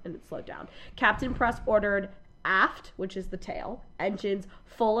down, and it slowed down. Captain Pruss ordered aft, which is the tail, engines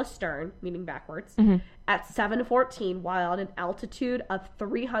full astern, meaning backwards, at 7:14 while at an altitude of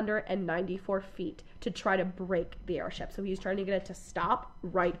 394 feet to try to break the airship. So he's trying to get it to stop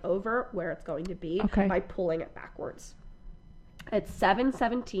right over where it's going to be by pulling it backwards. At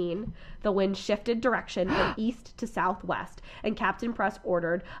 7:17, the wind shifted direction from east to southwest, and Captain Pruss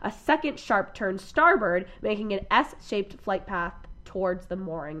ordered a second sharp turn starboard, making an S-shaped flight path towards the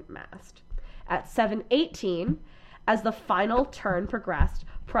mooring mast. At 7:18, as the final turn progressed,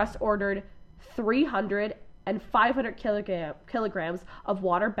 Pruss ordered 300 and 500 kilograms of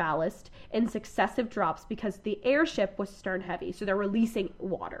water ballast in successive drops because the airship was stern heavy. So they're releasing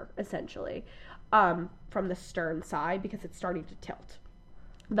water, essentially, from the stern side because it's starting to tilt.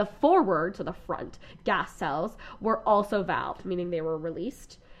 The forward, so the front, gas cells were also valved, meaning they were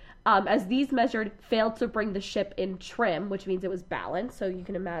released. As these measured failed to bring the ship in trim, which means it was balanced. So you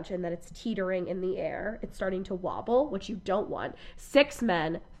can imagine that it's teetering in the air. It's starting to wobble, which you don't want. 6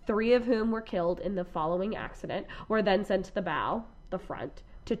 men, 3 of whom were killed in the following accident, were then sent to the bow, the front,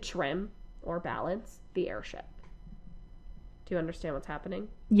 to trim or balance the airship. Do you understand what's happening?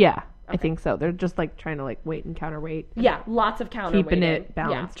 Yeah, Okay. I think so. They're just like trying to like weight and counterweight. Yeah, lots of counterweighting. Keeping it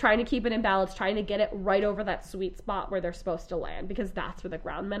balanced. Yeah, trying to keep it in balance, trying to get it right over that sweet spot where they're supposed to land, because that's where the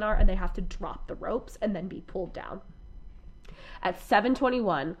ground men are, and they have to drop the ropes and then be pulled down. At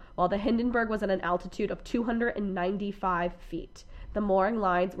 7:21, while the Hindenburg was at an altitude of 295 feet, the mooring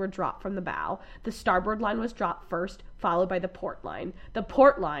lines were dropped from the bow. The starboard line was dropped first, followed by the port line. The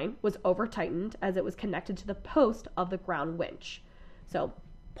port line was over-tightened as it was connected to the post of the ground winch. So,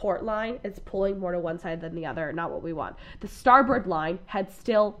 port line is pulling more to one side than the other, not what we want. The starboard line had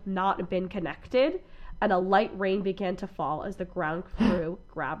still not been connected, and a light rain began to fall as the ground crew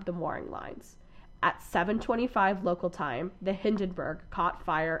grabbed the mooring lines. At 7:25 local time, the Hindenburg caught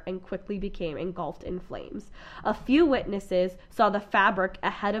fire and quickly became engulfed in flames. A few witnesses saw the fabric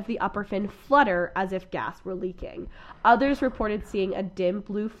ahead of the upper fin flutter as if gas were leaking. Others reported seeing a dim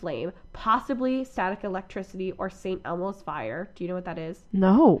blue flame, possibly static electricity or St. Elmo's fire. Do you know what that is?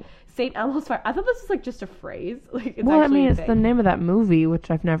 No. St. Elmo's fire. I thought this was like just a phrase. Like, it's Well, I actually mean, a it's thing. the name of that movie, which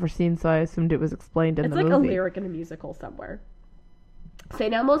I've never seen, so I assumed it was explained in It's the like movie. a lyric in a musical somewhere.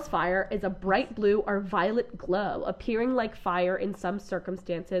 St. Elmo's fire is a bright blue or violet glow, appearing like fire in some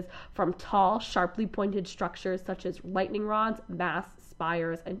circumstances from tall, sharply pointed structures such as lightning rods, masts,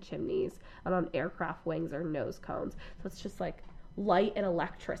 spires, and chimneys, and on aircraft wings or nose cones. So it's just like light and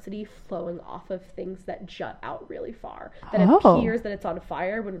electricity flowing off of things that jut out really far. That appears that it's on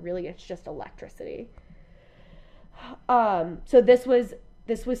fire when really it's just electricity. So this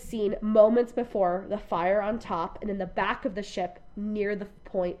This was seen moments before the fire on top and in the back of the ship near the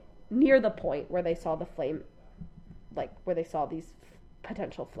point where they saw the flame, like where they saw these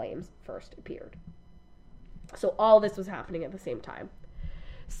potential flames first appeared. So all this was happening at the same time.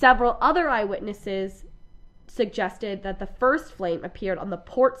 Several other eyewitnesses suggested that the first flame appeared on the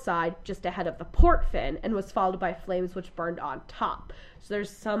port side just ahead of the port fin and was followed by flames which burned on top. So there's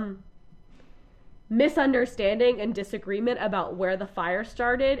some misunderstanding and disagreement about where the fire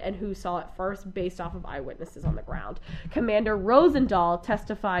started and who saw it first based off of eyewitnesses on the ground. Commander Rosendahl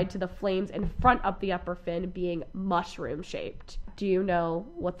testified to the flames in front of the upper fin being mushroom shaped. Do you know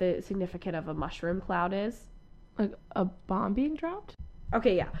what the significance of a mushroom cloud is? Like a bomb being dropped?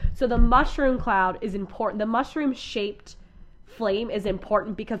 Okay, yeah. So the mushroom cloud is important. The mushroom shaped flame is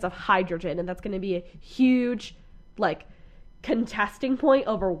important because of hydrogen, and that's going to be a huge, like, contesting point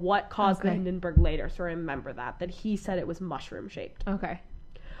over what caused the Hindenburg later. So remember that he said it was mushroom shaped. Okay.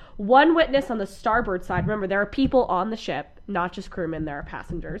 One witness on the starboard side, remember there are people on the ship, not just crewmen, there are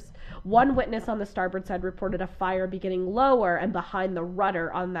passengers. One witness on the starboard side reported a fire beginning lower and behind the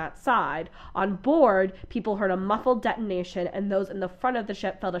rudder on that side. On board, people heard a muffled detonation, and those in the front of the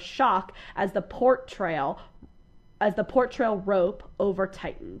ship felt a shock as the port trail rope over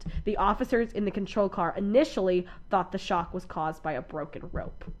tightened. The officers in the control car initially thought the shock was caused by a broken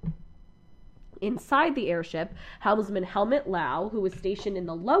rope. Inside the airship, helmsman Helmut Lau, who was stationed in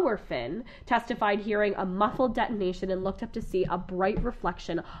the lower fin, testified hearing a muffled detonation and looked up to see a bright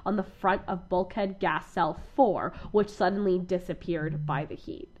reflection on the front of bulkhead gas cell 4, which suddenly disappeared by the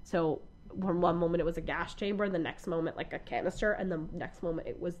heat. So from one moment it was a gas chamber, the next moment like a canister, and the next moment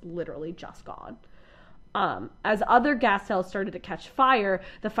it was literally just gone. As other gas cells started to catch fire,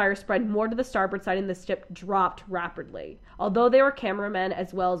 the fire spread more to the starboard side and the ship dropped rapidly. Although there were cameramen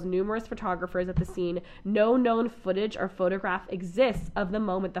as well as numerous photographers at the scene, no known footage or photograph exists of the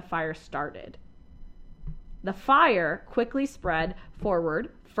moment the fire started. The fire quickly spread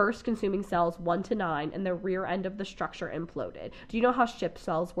forward, first consuming cells 1 to 9, and the rear end of the structure imploded. Do you know how ship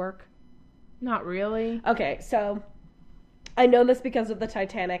cells work? Not really. Okay, so I know this because of the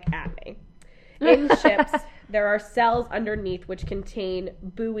Titanic at me. In ships, there are cells underneath which contain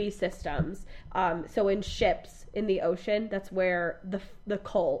buoy systems. So in ships in the ocean, that's where the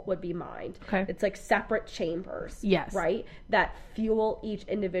coal would be mined. Okay. It's like separate chambers. Yes. Right? That fuel each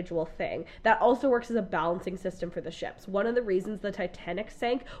individual thing. That also works as a balancing system for the ships. One of the reasons the Titanic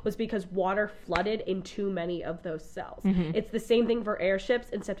sank was because water flooded in too many of those cells. Mm-hmm. It's the same thing for airships,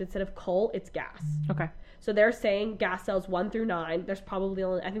 except instead of coal, it's gas. Okay. So they're saying gas cells 1 through 9. There's probably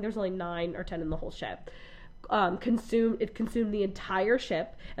only, I think there's only 9 or 10 in the whole ship. It consumed the entire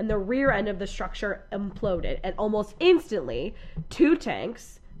ship, and the rear end of the structure imploded. And almost instantly, 2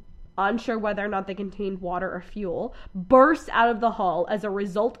 tanks, unsure whether or not they contained water or fuel, burst out of the hull as a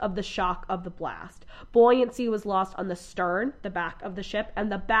result of the shock of the blast. Buoyancy was lost on the stern, the back of the ship,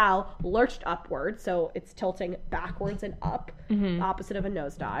 and the bow lurched upward, so it's tilting backwards and up, opposite of a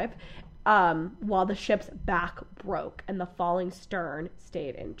nosedive. While the ship's back broke and the falling stern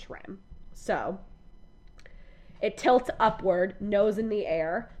stayed in trim. So it tilts upward, nose in the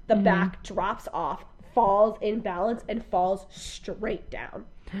air, the back drops off, falls in balance, and falls straight down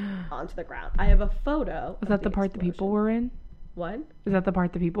onto the ground. I have a photo. Is that the part the people were in? What? Is that the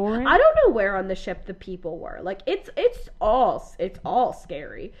part the people were in? I don't know where on the ship the people were. Like, it's all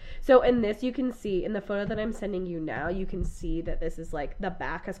scary. So in this, you can see, in the photo that I'm sending you now, you can see that this is like, the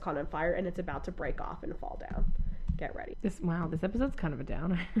back has caught on fire and it's about to break off and fall down. Get ready. This episode's kind of a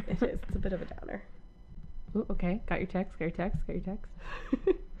downer. It is. It's a bit of a downer. Ooh, okay. Got your text.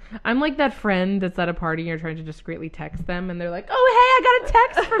 I'm like that friend that's at a party and you're trying to discreetly text them and they're like, oh, hey, I got a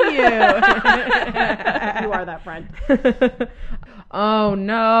text from you. You are that friend. Oh,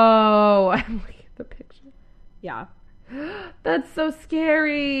 no. I'm looking at the picture. Yeah. That's so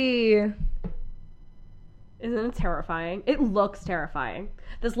scary. Isn't it terrifying? It looks terrifying.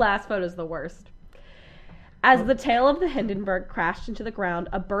 This last photo is the worst. As the tail of the Hindenburg crashed into the ground,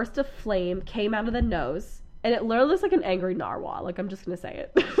 a burst of flame came out of the nose. And it literally looks like an angry narwhal. Like, I'm just going to say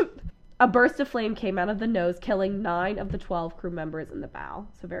it. A burst of flame came out of the nose, killing 9 of the 12 crew members in the bow.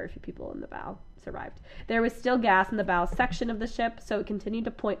 So very few people in the bow survived. There was still gas in the bow section of the ship, so it continued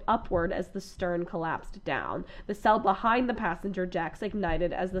to point upward as the stern collapsed down. The cell behind the passenger decks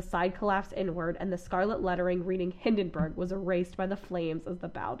ignited as the side collapsed inward, and the scarlet lettering reading Hindenburg was erased by the flames as the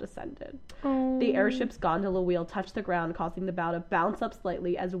bow descended. Oh. The airship's gondola wheel touched the ground, causing the bow to bounce up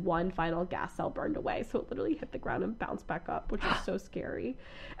slightly as one final gas cell burned away. So it literally hit the ground and bounced back up, which is so scary.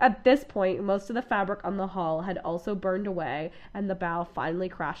 At this point, most of the fabric on the hull had also burned away, and the bow finally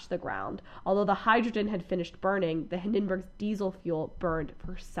crashed to the ground. Although the hydrogen had finished burning, the Hindenburg's diesel fuel burned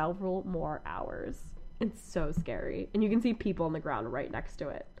for several more hours. It's so scary. And you can see people on the ground right next to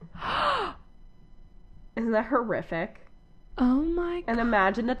it. Isn't that horrific? Oh my God. And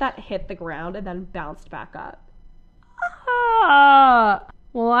imagine that hit the ground and then bounced back up.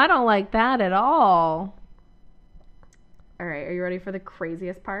 Well, I don't like that at all. All right, are you ready for the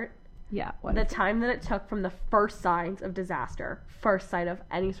craziest part? Yeah. The time that it took from the first signs of disaster, first sign of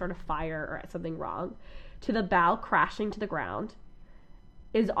any sort of fire or something wrong, to the bow crashing to the ground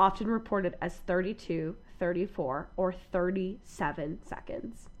is often reported as 32, 34, or 37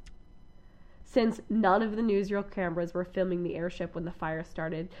 seconds. Since none of the newsreel cameras were filming the airship when the fire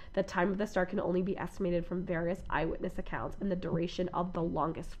started, the time of the start can only be estimated from various eyewitness accounts and the duration of the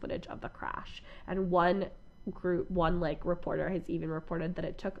longest footage of the crash. And one reporter has even reported that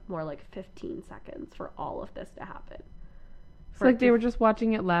it took more like 15 seconds for all of this to happen. It's like they were just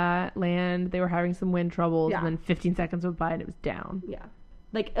watching it land, they were having some wind troubles, and then 15 seconds went by and it was down. Yeah.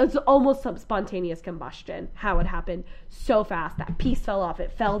 Like, it's almost some spontaneous combustion, how it happened so fast. That piece fell off, it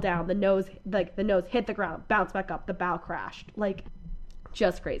fell down, the nose hit the ground, bounced back up, the bow crashed. Like,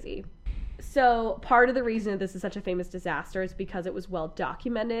 just crazy. So, part of the reason that this is such a famous disaster is because it was well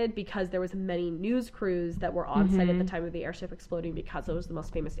documented, because there was many news crews that were on site at the time of the airship exploding, because it was the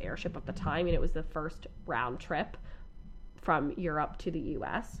most famous airship of the time, and it was the first round trip from Europe to the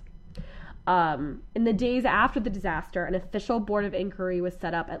U.S. In the days after the disaster, an official board of inquiry was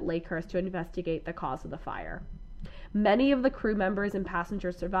set up at Lakehurst to investigate the cause of the fire. Many of the crew members and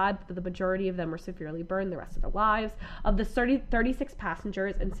passengers survived, but the majority of them were severely burned the rest of their lives. Of the 36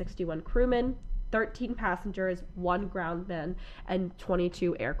 passengers and 61 crewmen, 13 passengers, 1 groundman, and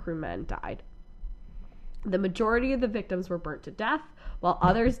 22 aircrew men died. The majority of the victims were burnt to death, while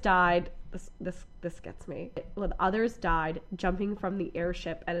others died. This gets me. When others died jumping from the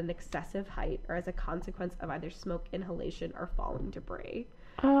airship at an excessive height or as a consequence of either smoke inhalation or falling debris.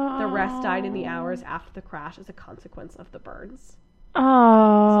 The rest died in the hours after the crash as a consequence of the burns.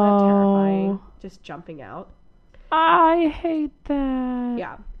 Oh. Isn't that terrifying? Just jumping out. I hate that.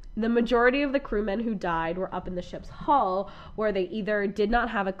 Yeah. The majority of the crewmen who died were up in the ship's hull, where they either did not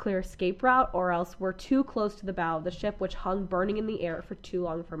have a clear escape route or else were too close to the bow of the ship, which hung burning in the air for too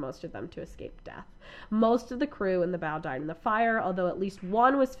long for most of them to escape death. Most of the crew in the bow died in the fire, although at least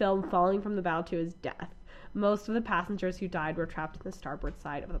one was filmed falling from the bow to his death. Most of the passengers who died were trapped in the starboard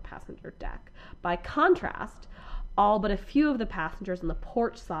side of the passenger deck. By contrast, all but a few of the passengers on the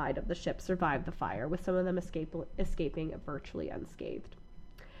port side of the ship survived the fire, with some of them escaping virtually unscathed.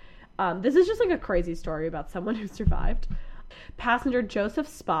 This is just like a crazy story about someone who survived. Passenger Joseph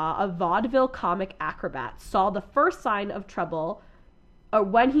Spa, a vaudeville comic acrobat, saw the first sign of trouble. Or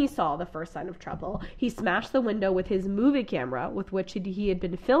when he saw the first sign of trouble, he smashed the window with his movie camera, with which he had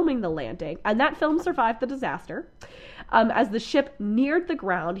been filming the landing, and that film survived the disaster. As the ship neared the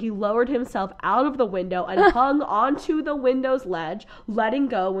ground, he lowered himself out of the window and hung onto the window's ledge, letting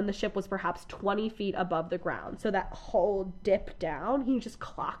go when the ship was perhaps 20 feet above the ground. So that whole dip down, he just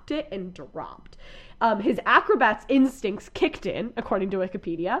clocked it and dropped. His acrobat's instincts kicked in, according to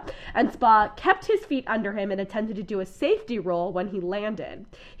Wikipedia, and Spa kept his feet under him and attempted to do a safety roll when he landed.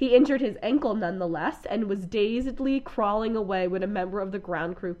 He injured his ankle nonetheless and was dazedly crawling away when a member of the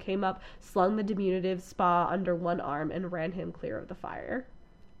ground crew came up, slung the diminutive Spa under one arm, and ran him clear of the fire.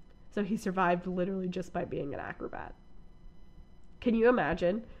 So he survived literally just by being an acrobat. Can you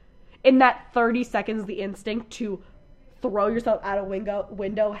imagine? In that 30 seconds, the instinct to throw yourself out a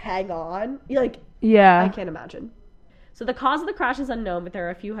window, hang on. Yeah. I can't imagine. So the cause of the crash is unknown, but there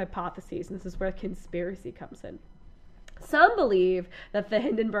are a few hypotheses, and this is where conspiracy comes in. Some believe that the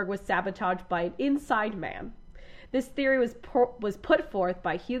Hindenburg was sabotaged by an inside man. This theory was put forth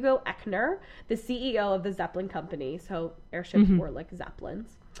by Hugo Echner, the CEO of the Zeppelin Company, so airships were like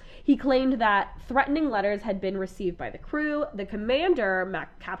Zeppelins. He claimed that threatening letters had been received by the crew. The commander,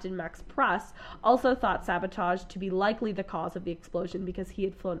 Captain Max Pruss, also thought sabotage to be likely the cause of the explosion because he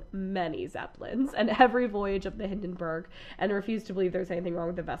had flown many Zeppelins and every voyage of the Hindenburg and refused to believe there was anything wrong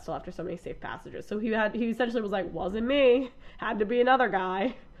with the vessel after so many safe passengers. So he essentially was like, wasn't me, had to be another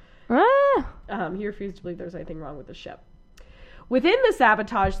guy. He refused to believe there was anything wrong with the ship. Within the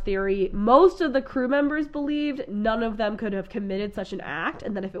sabotage theory, most of the crew members believed none of them could have committed such an act,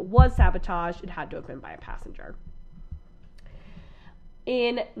 and that if it was sabotage, it had to have been by a passenger.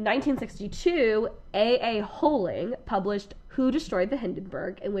 In 1962, A.A. Holing published Who Destroyed the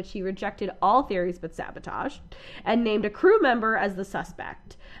Hindenburg, in which he rejected all theories but sabotage, and named a crew member as the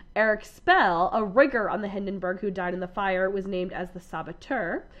suspect. Eric Spell, a rigger on the Hindenburg who died in the fire, was named as the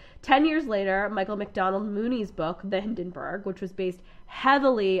saboteur. 10 years later, Michael McDonald Mooney's book, The Hindenburg, which was based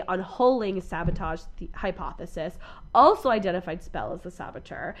heavily on Holling's sabotage hypothesis, also identified Spell as the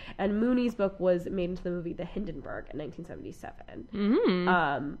saboteur, and Mooney's book was made into the movie The Hindenburg in 1977.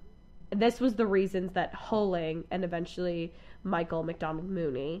 Mm-hmm. This was the reasons that Holling and eventually Michael McDonald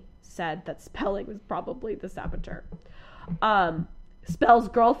Mooney said that Spelling was probably the saboteur. Spell's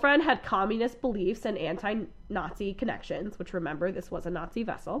girlfriend had communist beliefs and anti-Nazi connections, which, remember, this was a Nazi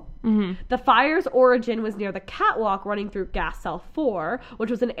vessel. Mm-hmm. The fire's origin was near the catwalk running through Gas Cell 4, which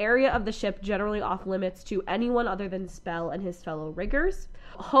was an area of the ship generally off limits to anyone other than Spell and his fellow riggers.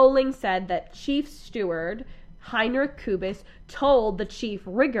 Holling said that Chief Steward Heinrich Kubis told the chief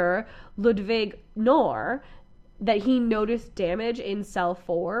rigger, Ludwig Knorr, that he noticed damage in Cell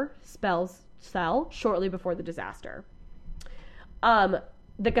 4, Spell's cell, shortly before the disaster. The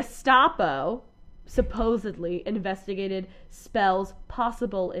Gestapo supposedly investigated Spell's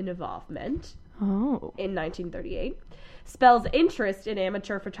possible involvement in 1938. Spell's interest in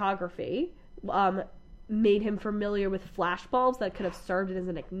amateur photography made him familiar with flash bulbs that could have served as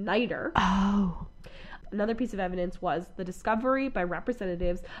an igniter. Oh. Another piece of evidence was the discovery by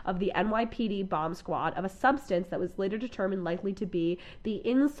representatives of the NYPD bomb squad of a substance that was later determined likely to be the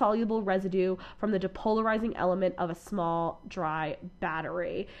insoluble residue from the depolarizing element of a small, dry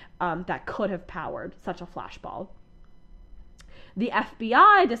battery that could have powered such a flashbulb. The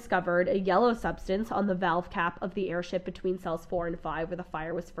FBI discovered a yellow substance on the valve cap of the airship between cells 4 and 5 where the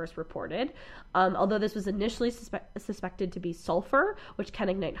fire was first reported. Although this was initially suspected to be sulfur, which can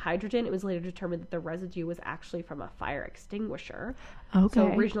ignite hydrogen, it was later determined that the residue was actually from a fire extinguisher. Okay. So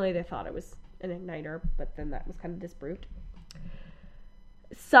originally they thought it was an igniter, but then that was kind of disproved.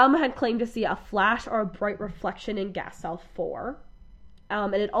 Some had claimed to see a flash or a bright reflection in gas cell 4.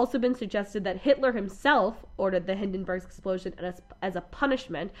 It had also been suggested that Hitler himself ordered the Hindenburg's explosion as a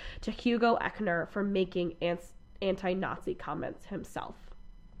punishment to Hugo Echner for making anti-Nazi comments himself.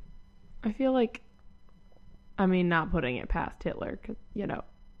 I feel like, I mean, not putting it past Hitler, 'cause,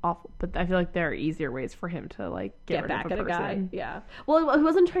 awful, but I feel like there are easier ways for him to, like, get rid back of a at person. a guy. Yeah. Well, he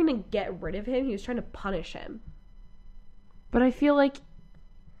wasn't trying to get rid of him. He was trying to punish him. But I feel like,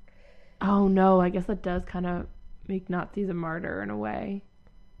 oh no, I guess that does kind of make Nazis a martyr in a way.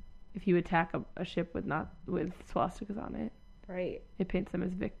 If you attack a ship with swastikas on it. Right. It paints them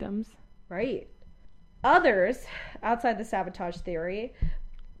as victims. Right. Others, outside the sabotage theory,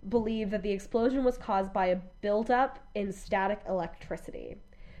 believe that the explosion was caused by a buildup in static electricity.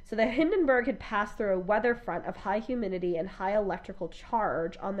 So the Hindenburg had passed through a weather front of high humidity and high electrical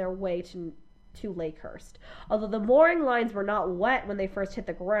charge on their way to Lakehurst. Although the mooring lines were not wet when they first hit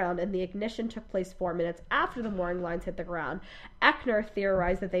the ground, and the ignition took place 4 minutes after the mooring lines hit the ground, Echner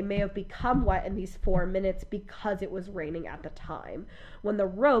theorized that they may have become wet in these 4 minutes because it was raining at the time. When the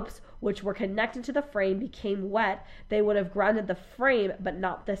ropes, which were connected to the frame, became wet, they would have grounded the frame but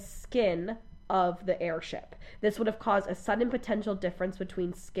not the skin of the airship. This would have caused a sudden potential difference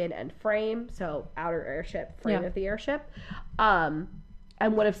between skin and frame, so outer airship, frame of the airship,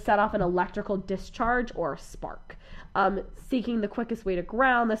 and would have set off an electrical discharge or spark. Seeking the quickest way to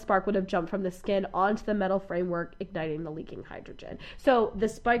ground, the spark would have jumped from the skin onto the metal framework, igniting the leaking hydrogen. So the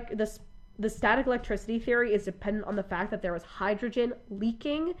static electricity theory is dependent on the fact that there was hydrogen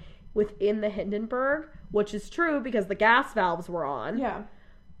leaking within the Hindenburg, which is true because the gas valves were on. Yeah.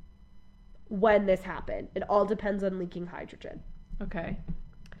 When this happened. It all depends on leaking hydrogen. Okay.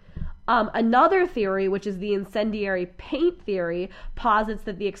 Another theory, which is the incendiary paint theory, posits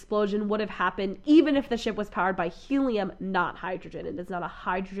that the explosion would have happened even if the ship was powered by helium, not hydrogen. It is not a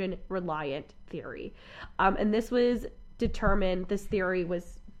hydrogen-reliant theory. And this theory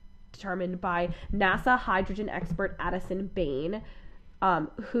was determined by NASA hydrogen expert Addison Bain,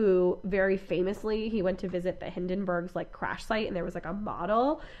 who very famously, he went to visit the Hindenburg's crash site, and there was a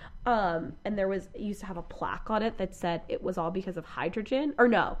model, and used to have a plaque on it that said it was all because of hydrogen, or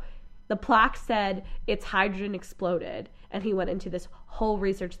no, the plaque said it's hydrogen exploded, and he went into this whole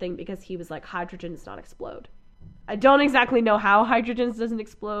research thing because he was like, hydrogen does not explode. I don't exactly know how hydrogen doesn't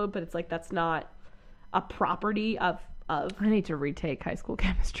explode, but it's that's not a property of I need to retake high school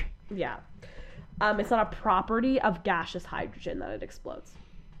chemistry. Yeah. It's not a property of gaseous hydrogen that it explodes.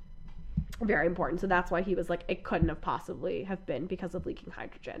 Very important. So that's why he was like, it couldn't have possibly have been because of leaking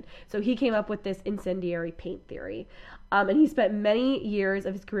hydrogen. So he came up with this incendiary paint theory. And he spent many years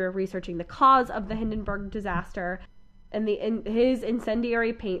of his career researching the cause of the Hindenburg disaster. And his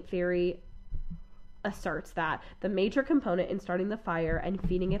incendiary paint theory asserts that the major component in starting the fire and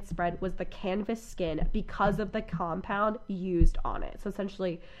feeding its spread was the canvas skin because of the compound used on it. So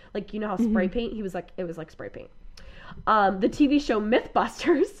essentially, like, you know how spray paint, it was like spray paint. The TV show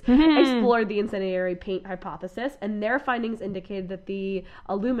Mythbusters explored the incendiary paint hypothesis, and their findings indicated that the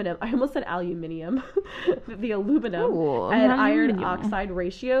aluminum, I almost said aluminium, the aluminum and iron oxide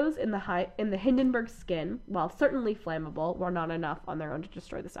ratios in the Hindenburg skin, while certainly flammable, were not enough on their own to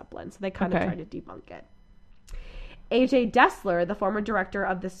destroy the Zeppelin. So they kind of tried to debunk it. A.J. Dessler, the former director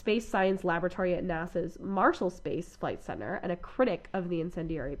of the Space Science Laboratory at NASA's Marshall Space Flight Center and a critic of the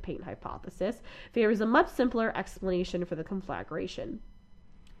incendiary paint hypothesis, favors a much simpler explanation for the conflagration.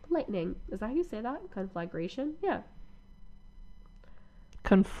 Lightning. Is that how you say that? Conflagration? Yeah.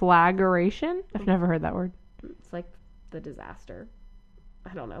 Conflagration? I've never heard that word. It's like the disaster.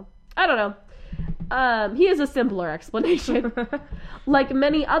 I don't know. He has a simpler explanation. Like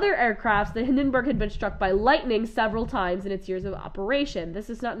many other aircrafts, the Hindenburg had been struck by lightning several times in its years of operation. This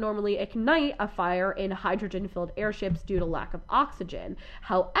does not normally ignite a fire in hydrogen-filled airships due to lack of oxygen.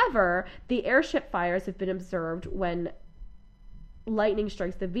 However, the airship fires have been observed when lightning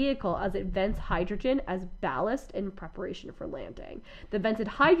strikes the vehicle as it vents hydrogen as ballast in preparation for landing. The vented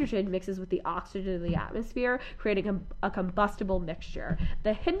hydrogen mixes with the oxygen in the atmosphere, creating a combustible mixture.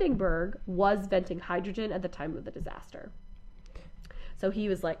 The Hindenburg was venting hydrogen at the time of the disaster. So he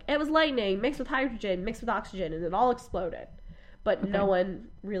was like, it was lightning mixed with hydrogen, mixed with oxygen, and it all exploded. But no one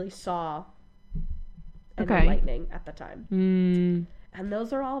really saw any lightning at the time. And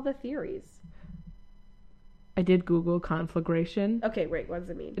those are all the theories. I did Google conflagration. Okay, wait, what does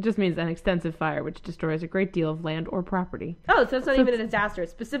it mean? It just means an extensive fire which destroys a great deal of land or property. Oh, so it's not even a disaster.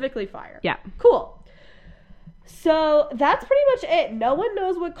 It's specifically fire. Yeah. Cool. So that's pretty much it. No one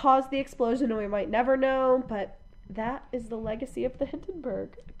knows what caused the explosion, and we might never know, but that is the legacy of the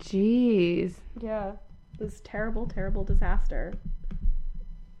Hindenburg. Jeez. Yeah. This terrible, terrible disaster.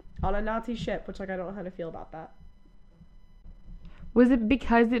 On a Nazi ship, which, like, I don't know how to feel about that. Was it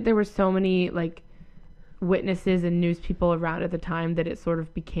because there were so many, like, witnesses and news people around at the time that it sort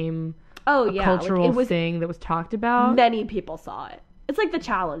of became a cultural thing that was talked about? Many people saw it. It's like the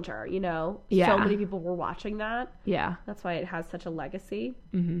Challenger, you know? Yeah. So many people were watching that. Yeah. That's why it has such a legacy.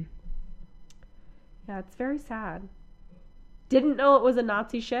 Mm-hmm. Yeah, it's very sad. Didn't know it was a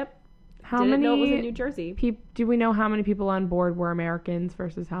Nazi ship. Didn't know it was in New Jersey. Do we know how many people on board were Americans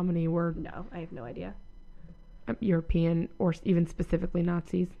versus how many were... No, I have no idea. European or even specifically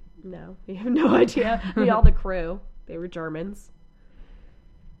Nazis? No, we have no idea. All the crew. They were Germans.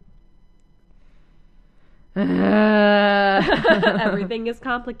 Everything is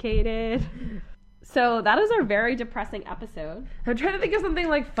complicated. So that is our very depressing episode. I'm trying to think of something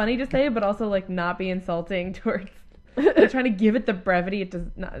like funny to say, but also like not be insulting towards... I'm trying to give it the brevity. It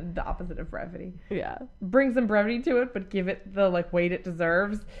does not, the opposite of brevity. Yeah. Bring some brevity to it, but give it the like weight it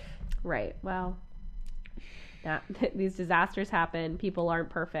deserves. Right. Well... Yeah, these disasters happen. People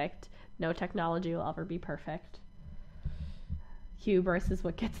aren't perfect. No technology will ever be perfect. Hubris is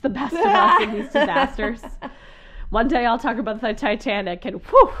what gets the best of us in these disasters. One day I'll talk about the Titanic and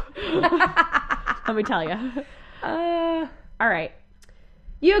whew, let me tell you. All right.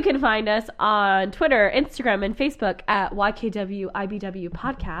 You can find us on Twitter, Instagram, and Facebook at YKWIBW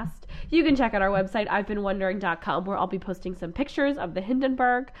Podcast. You can check out our website, I'veBeenWondering.com, where I'll be posting some pictures of the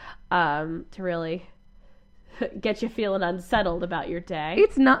Hindenburg to really... get you feeling unsettled about your day.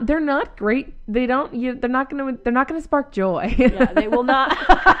 It's not. They're not great. They're not gonna spark joy. Yeah, they will not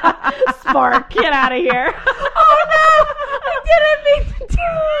spark. Get out of here. Oh no! I didn't mean to do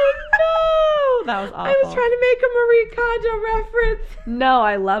it. No, that was awful. I was trying to make a Marie Kondo reference. No,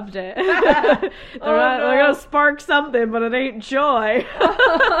 I loved it. They're gonna spark something, but it ain't joy.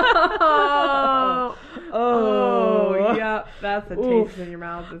 Oh, yeah. That's a taste in your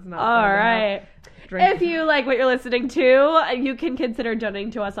mouth. It's not. All right. If you like what you're listening to, you can consider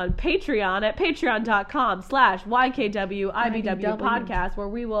donating to us on Patreon at patreon.com/YKWIBW podcast, where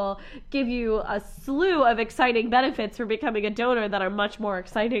we will give you a slew of exciting benefits for becoming a donor that are much more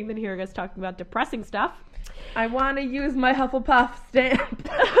exciting than hearing us talking about depressing stuff. I want to use my Hufflepuff stamp.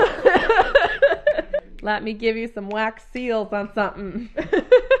 Let me give you some wax seals on something.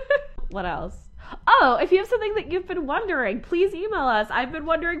 What else? Oh, if you have something that you've been wondering, please email us. I've been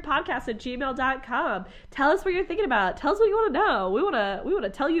wondering podcast@gmail.com. Tell us what you're thinking about. Tell us what you want to know. We want to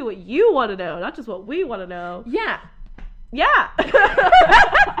tell you what you want to know, not just what we want to know. Yeah. Yeah.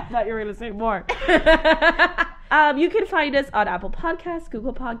 I thought you were going to say more. You can find us on Apple Podcasts,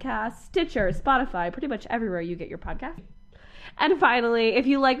 Google Podcasts, Stitcher, Spotify, pretty much everywhere you get your podcast. And finally, if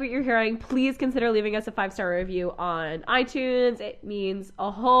you like what you're hearing, please consider leaving us a 5-star review on iTunes. It means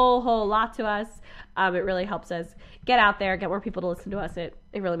a whole lot to us. It really helps us get out there, get more people to listen to us. It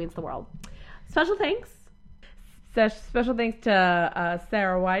really means the world. Special thanks. Special thanks to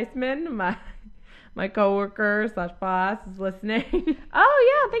Sarah Weissman, my coworker / boss is listening.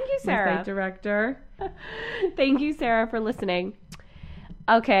 Oh yeah, thank you, Sarah. My site director. Thank you, Sarah, for listening.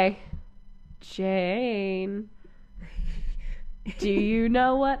 Okay, Jane. Do you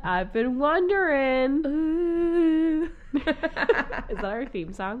know what I've been wondering? Ooh. Is that our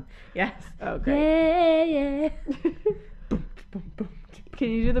theme song? Yes. Oh, great. Yeah. Can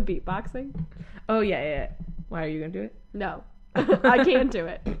you do the beatboxing? Oh, yeah. Why are you going to do it? No. I can't do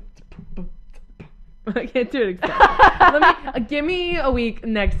it. I can't do it exactly. Give me a week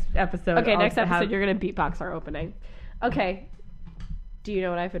next episode. Okay, next episode you're going to beatbox our opening. Okay. Do you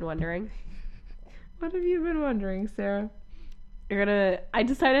know what I've been wondering? What have you been wondering, Sarah? I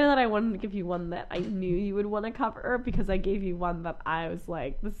decided that I wanted to give you one that I knew you would want to cover because I gave you one that I was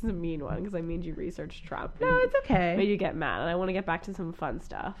like, this is a mean one because I made you research Trump. No, it's okay. Made you get mad, and I want to get back to some fun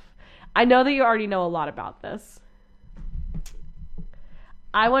stuff. I know that you already know a lot about this.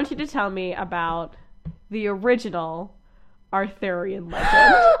 I want you to tell me about the original Arthurian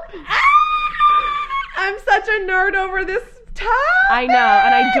legend. I'm such a nerd over this topic. I know,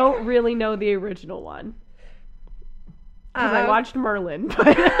 and I don't really know the original one. Because I watched Merlin, but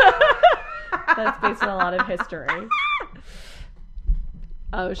that's based on a lot of history.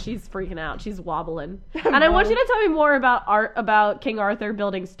 Oh, she's freaking out. She's wobbling. And I want you to tell me more about King Arthur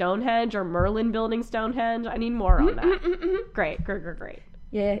building Stonehenge or Merlin building Stonehenge. I need more on that. Great.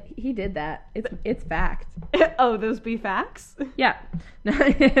 Yeah, he did that. It's fact. Oh, those be facts? Yeah.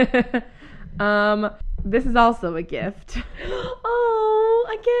 This is also a gift. Oh,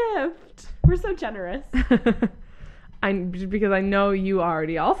 a gift. We're so generous. Because I know you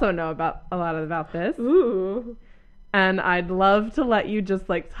already also know about a lot about this. Ooh. And I'd love to let you just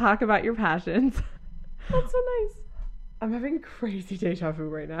talk about your passions. That's so nice. I'm having crazy deja vu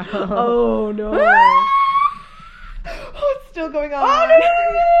right now. Oh no. Oh, it's still going on. Oh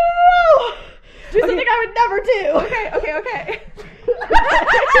no! Do something I would never do. Okay.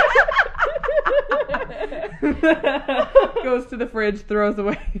 Goes to the fridge, throws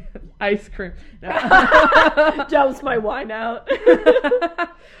away ice cream. No. Dumps my wine out.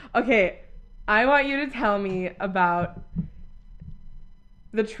 Okay, I want you to tell me about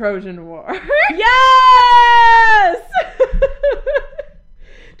the Trojan War. Yes!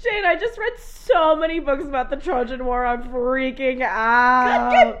 Jane, I just read so many books about the Trojan War. I'm freaking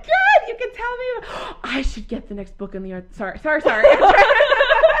out. Good. You can tell me. I should get the next book in the art. Sorry.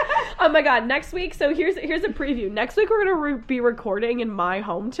 Oh my god, next week, so here's a preview. Next week we're going to be recording in my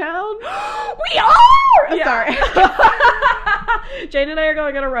hometown. We are! Yeah. Sorry. Jane and I are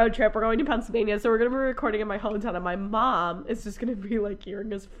going on a road trip. We're going to Pennsylvania, so we're going to be recording in my hometown, and my mom is just going to be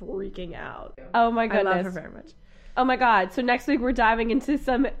hearing us freaking out. Oh my goodness. I love her very much. Oh my god, so next week we're diving into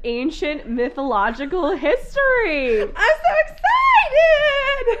some ancient mythological history. I'm so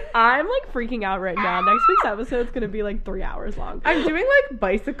excited! I'm freaking out right now. Next week's episode is going to be 3 hours long. I'm doing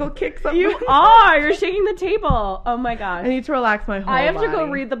bicycle kicks up. You are! You're shaking the table. Oh my gosh. I need to relax my whole I have body. to go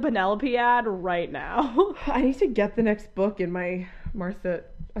read the Penelope ad right now. I need to get the next book in my Martha.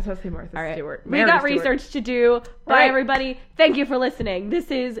 I was about to say Martha All right. Stewart. We got research to do. Bye, right. everybody. Thank you for listening.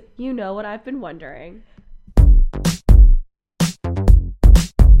 This is You Know What I've Been Wondering.